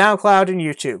 SoundCloud, and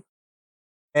YouTube.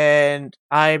 And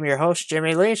I am your host,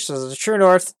 Jimmy Leach. This is the True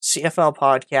North CFL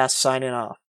Podcast signing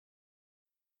off.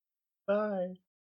 Bye.